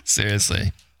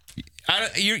 Seriously.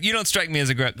 You don't strike me as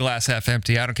a glass half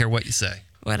empty. I don't care what you say.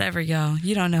 Whatever, y'all.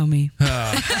 You don't know me.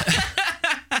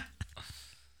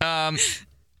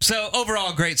 So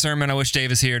overall, great sermon. I wish Dave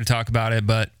was here to talk about it,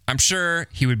 but I'm sure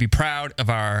he would be proud of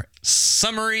our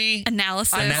summary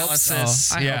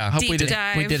Analysis. Yeah. I hope Deep we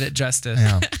dive. did it justice.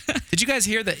 Yeah. Did you guys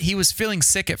hear that he was feeling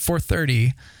sick at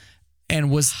 4:30 and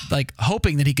was like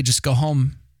hoping that he could just go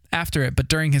home after it, but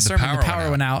during his sermon the power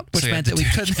went out, which So he meant had that to we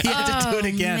couldn't. He had to do it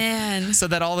again, Man. so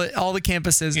that all the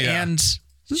campuses Yeah. and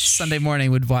Sunday morning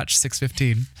would watch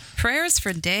 6:15. Prayers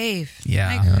for Dave.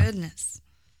 Yeah. My goodness.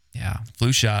 Yeah.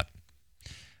 Flu shot.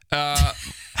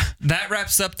 That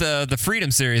wraps up the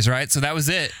Freedom series, right? So that was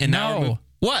it. And now No.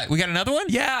 what? We got another one?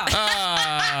 Yeah.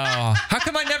 Oh, how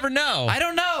come I never know? I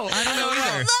don't know. I don't know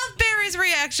either. Love Barry's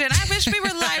reaction. I wish we were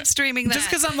live streaming that. Just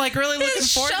because I'm like really looking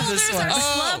His forward to this shoulders one. are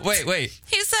Oh, slumped. wait.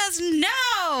 He says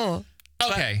no.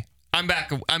 Okay. I'm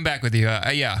back with you.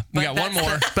 Yeah. We got one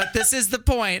more. But this is the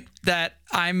point that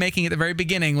I'm making at the very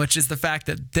beginning, which is the fact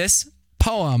that this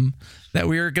poem that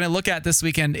we're going to look at this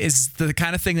weekend is the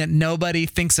kind of thing that nobody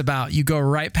thinks about. You go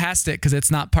right past it because it's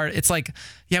not part. It's like,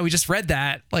 yeah, we just read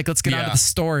that. Like, let's get on to the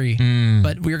story.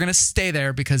 But we're going to stay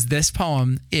there because this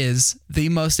poem is the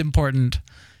most important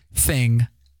thing.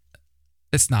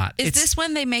 It's not. Is this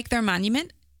when they make their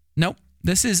monument? Nope.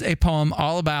 This is a poem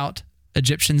all about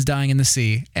Egyptians dying in the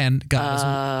sea, and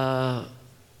God was.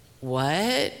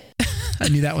 What? I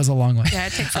knew that was a long one. Yeah,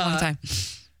 it takes a long time.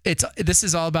 This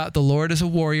is all about the Lord as a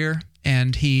warrior,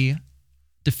 and he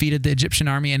defeated the Egyptian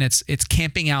army, and it's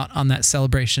camping out on that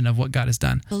celebration of what God has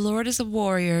done. The Lord is a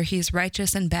warrior. He's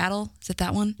righteous in battle. Is it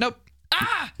that one? Nope.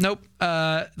 Nope.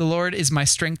 The Lord is my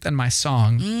strength and my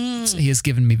song. So he has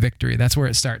given me victory. That's where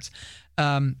it starts.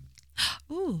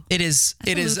 Ooh. It is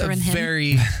a a Lutheran hymn.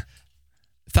 very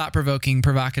thought-provoking,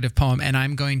 provocative poem, and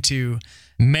I'm going to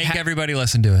Make everybody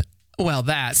listen to it. that.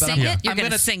 But Sing it? You're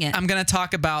gonna sing it. I'm going to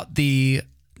talk about the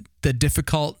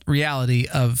difficult reality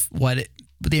of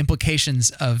the implications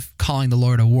of calling the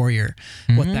Lord a warrior,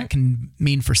 what that can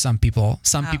mean for some people.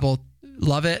 Some people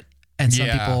love it, and some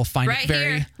people find Right it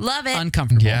very here. Love it.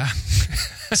 uncomfortable. Yeah.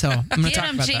 So I'm going to Get talk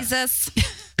him, about that. Jesus.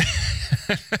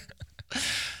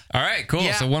 All right, cool.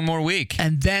 Yeah. So one more week.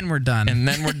 And then we're done. And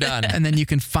then we're done. And then you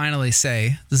can finally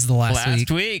say, this is the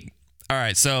last week. All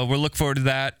right, so we'll look forward to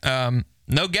that.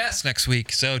 No guests next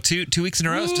week. So two weeks in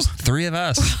a row, it's just three of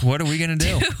us. What are we going to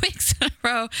do? 2 weeks in a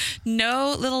row.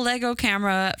 No little Lego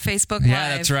camera Facebook Yeah,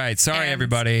 Live. that's right. Sorry, And-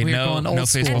 everybody. We're No going old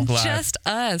school. Facebook And Live. just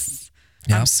us.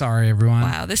 I'm sorry, everyone.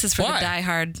 Wow, this is for Why?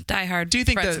 the diehard. Do you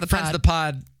think friends that of the friends pod. of the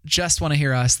pod just want to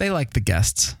hear us? They like the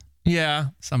guests. Yeah,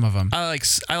 Some of them. I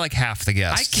like half the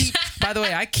guests. By the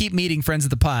way, I keep meeting friends of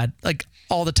the pod like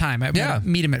all the time. I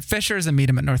meet them at Fisher's. I meet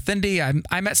them at North Indy.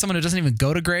 I met someone who doesn't even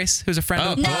go to Grace, who's a friend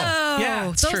of the No, pod. Yeah,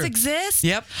 it's those true. exist.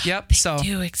 Yep. So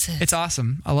do exist. it's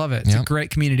awesome. I love it. It's a Yep. great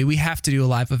community. We have to do a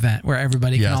live event where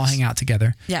everybody can Yes. all hang out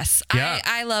together. Yes, Yeah.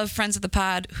 I love friends of the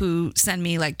pod who send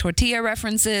me like tortilla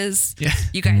references. Yeah.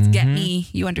 You guys get me.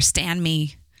 You understand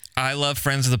me. I love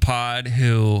friends of the pod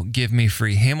who give me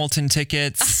free Hamilton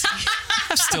tickets.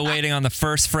 Still waiting on the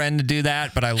first friend to do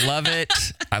that, but I love it.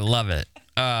 I love it.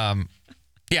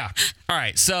 Yeah. All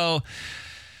right. So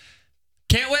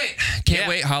can't wait. Can't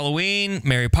wait. Halloween,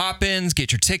 Mary Poppins,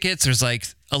 get your tickets. There's like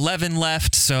 11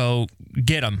 left, so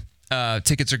get them.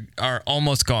 Tickets are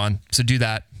almost gone, so do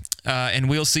that. And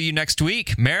we'll see you next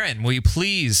week. Maron, will you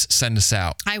please send us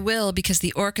out? I will, because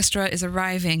the orchestra is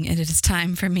arriving and it is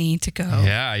time for me to go.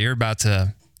 Yeah, you're about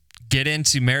to get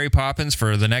into Mary Poppins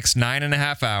for the next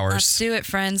 9.5 hours. Let's do it,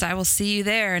 friends. I will see you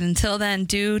there. And until then,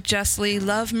 do justly,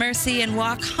 love mercy, and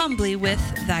walk humbly with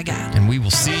thy God. And we will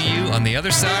see you on the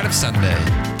other side of Sunday.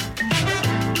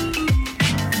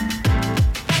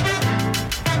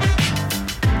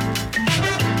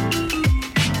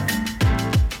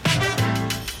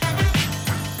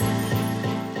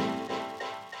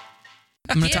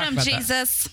 I'm going to Get talk him, about that. Jesus.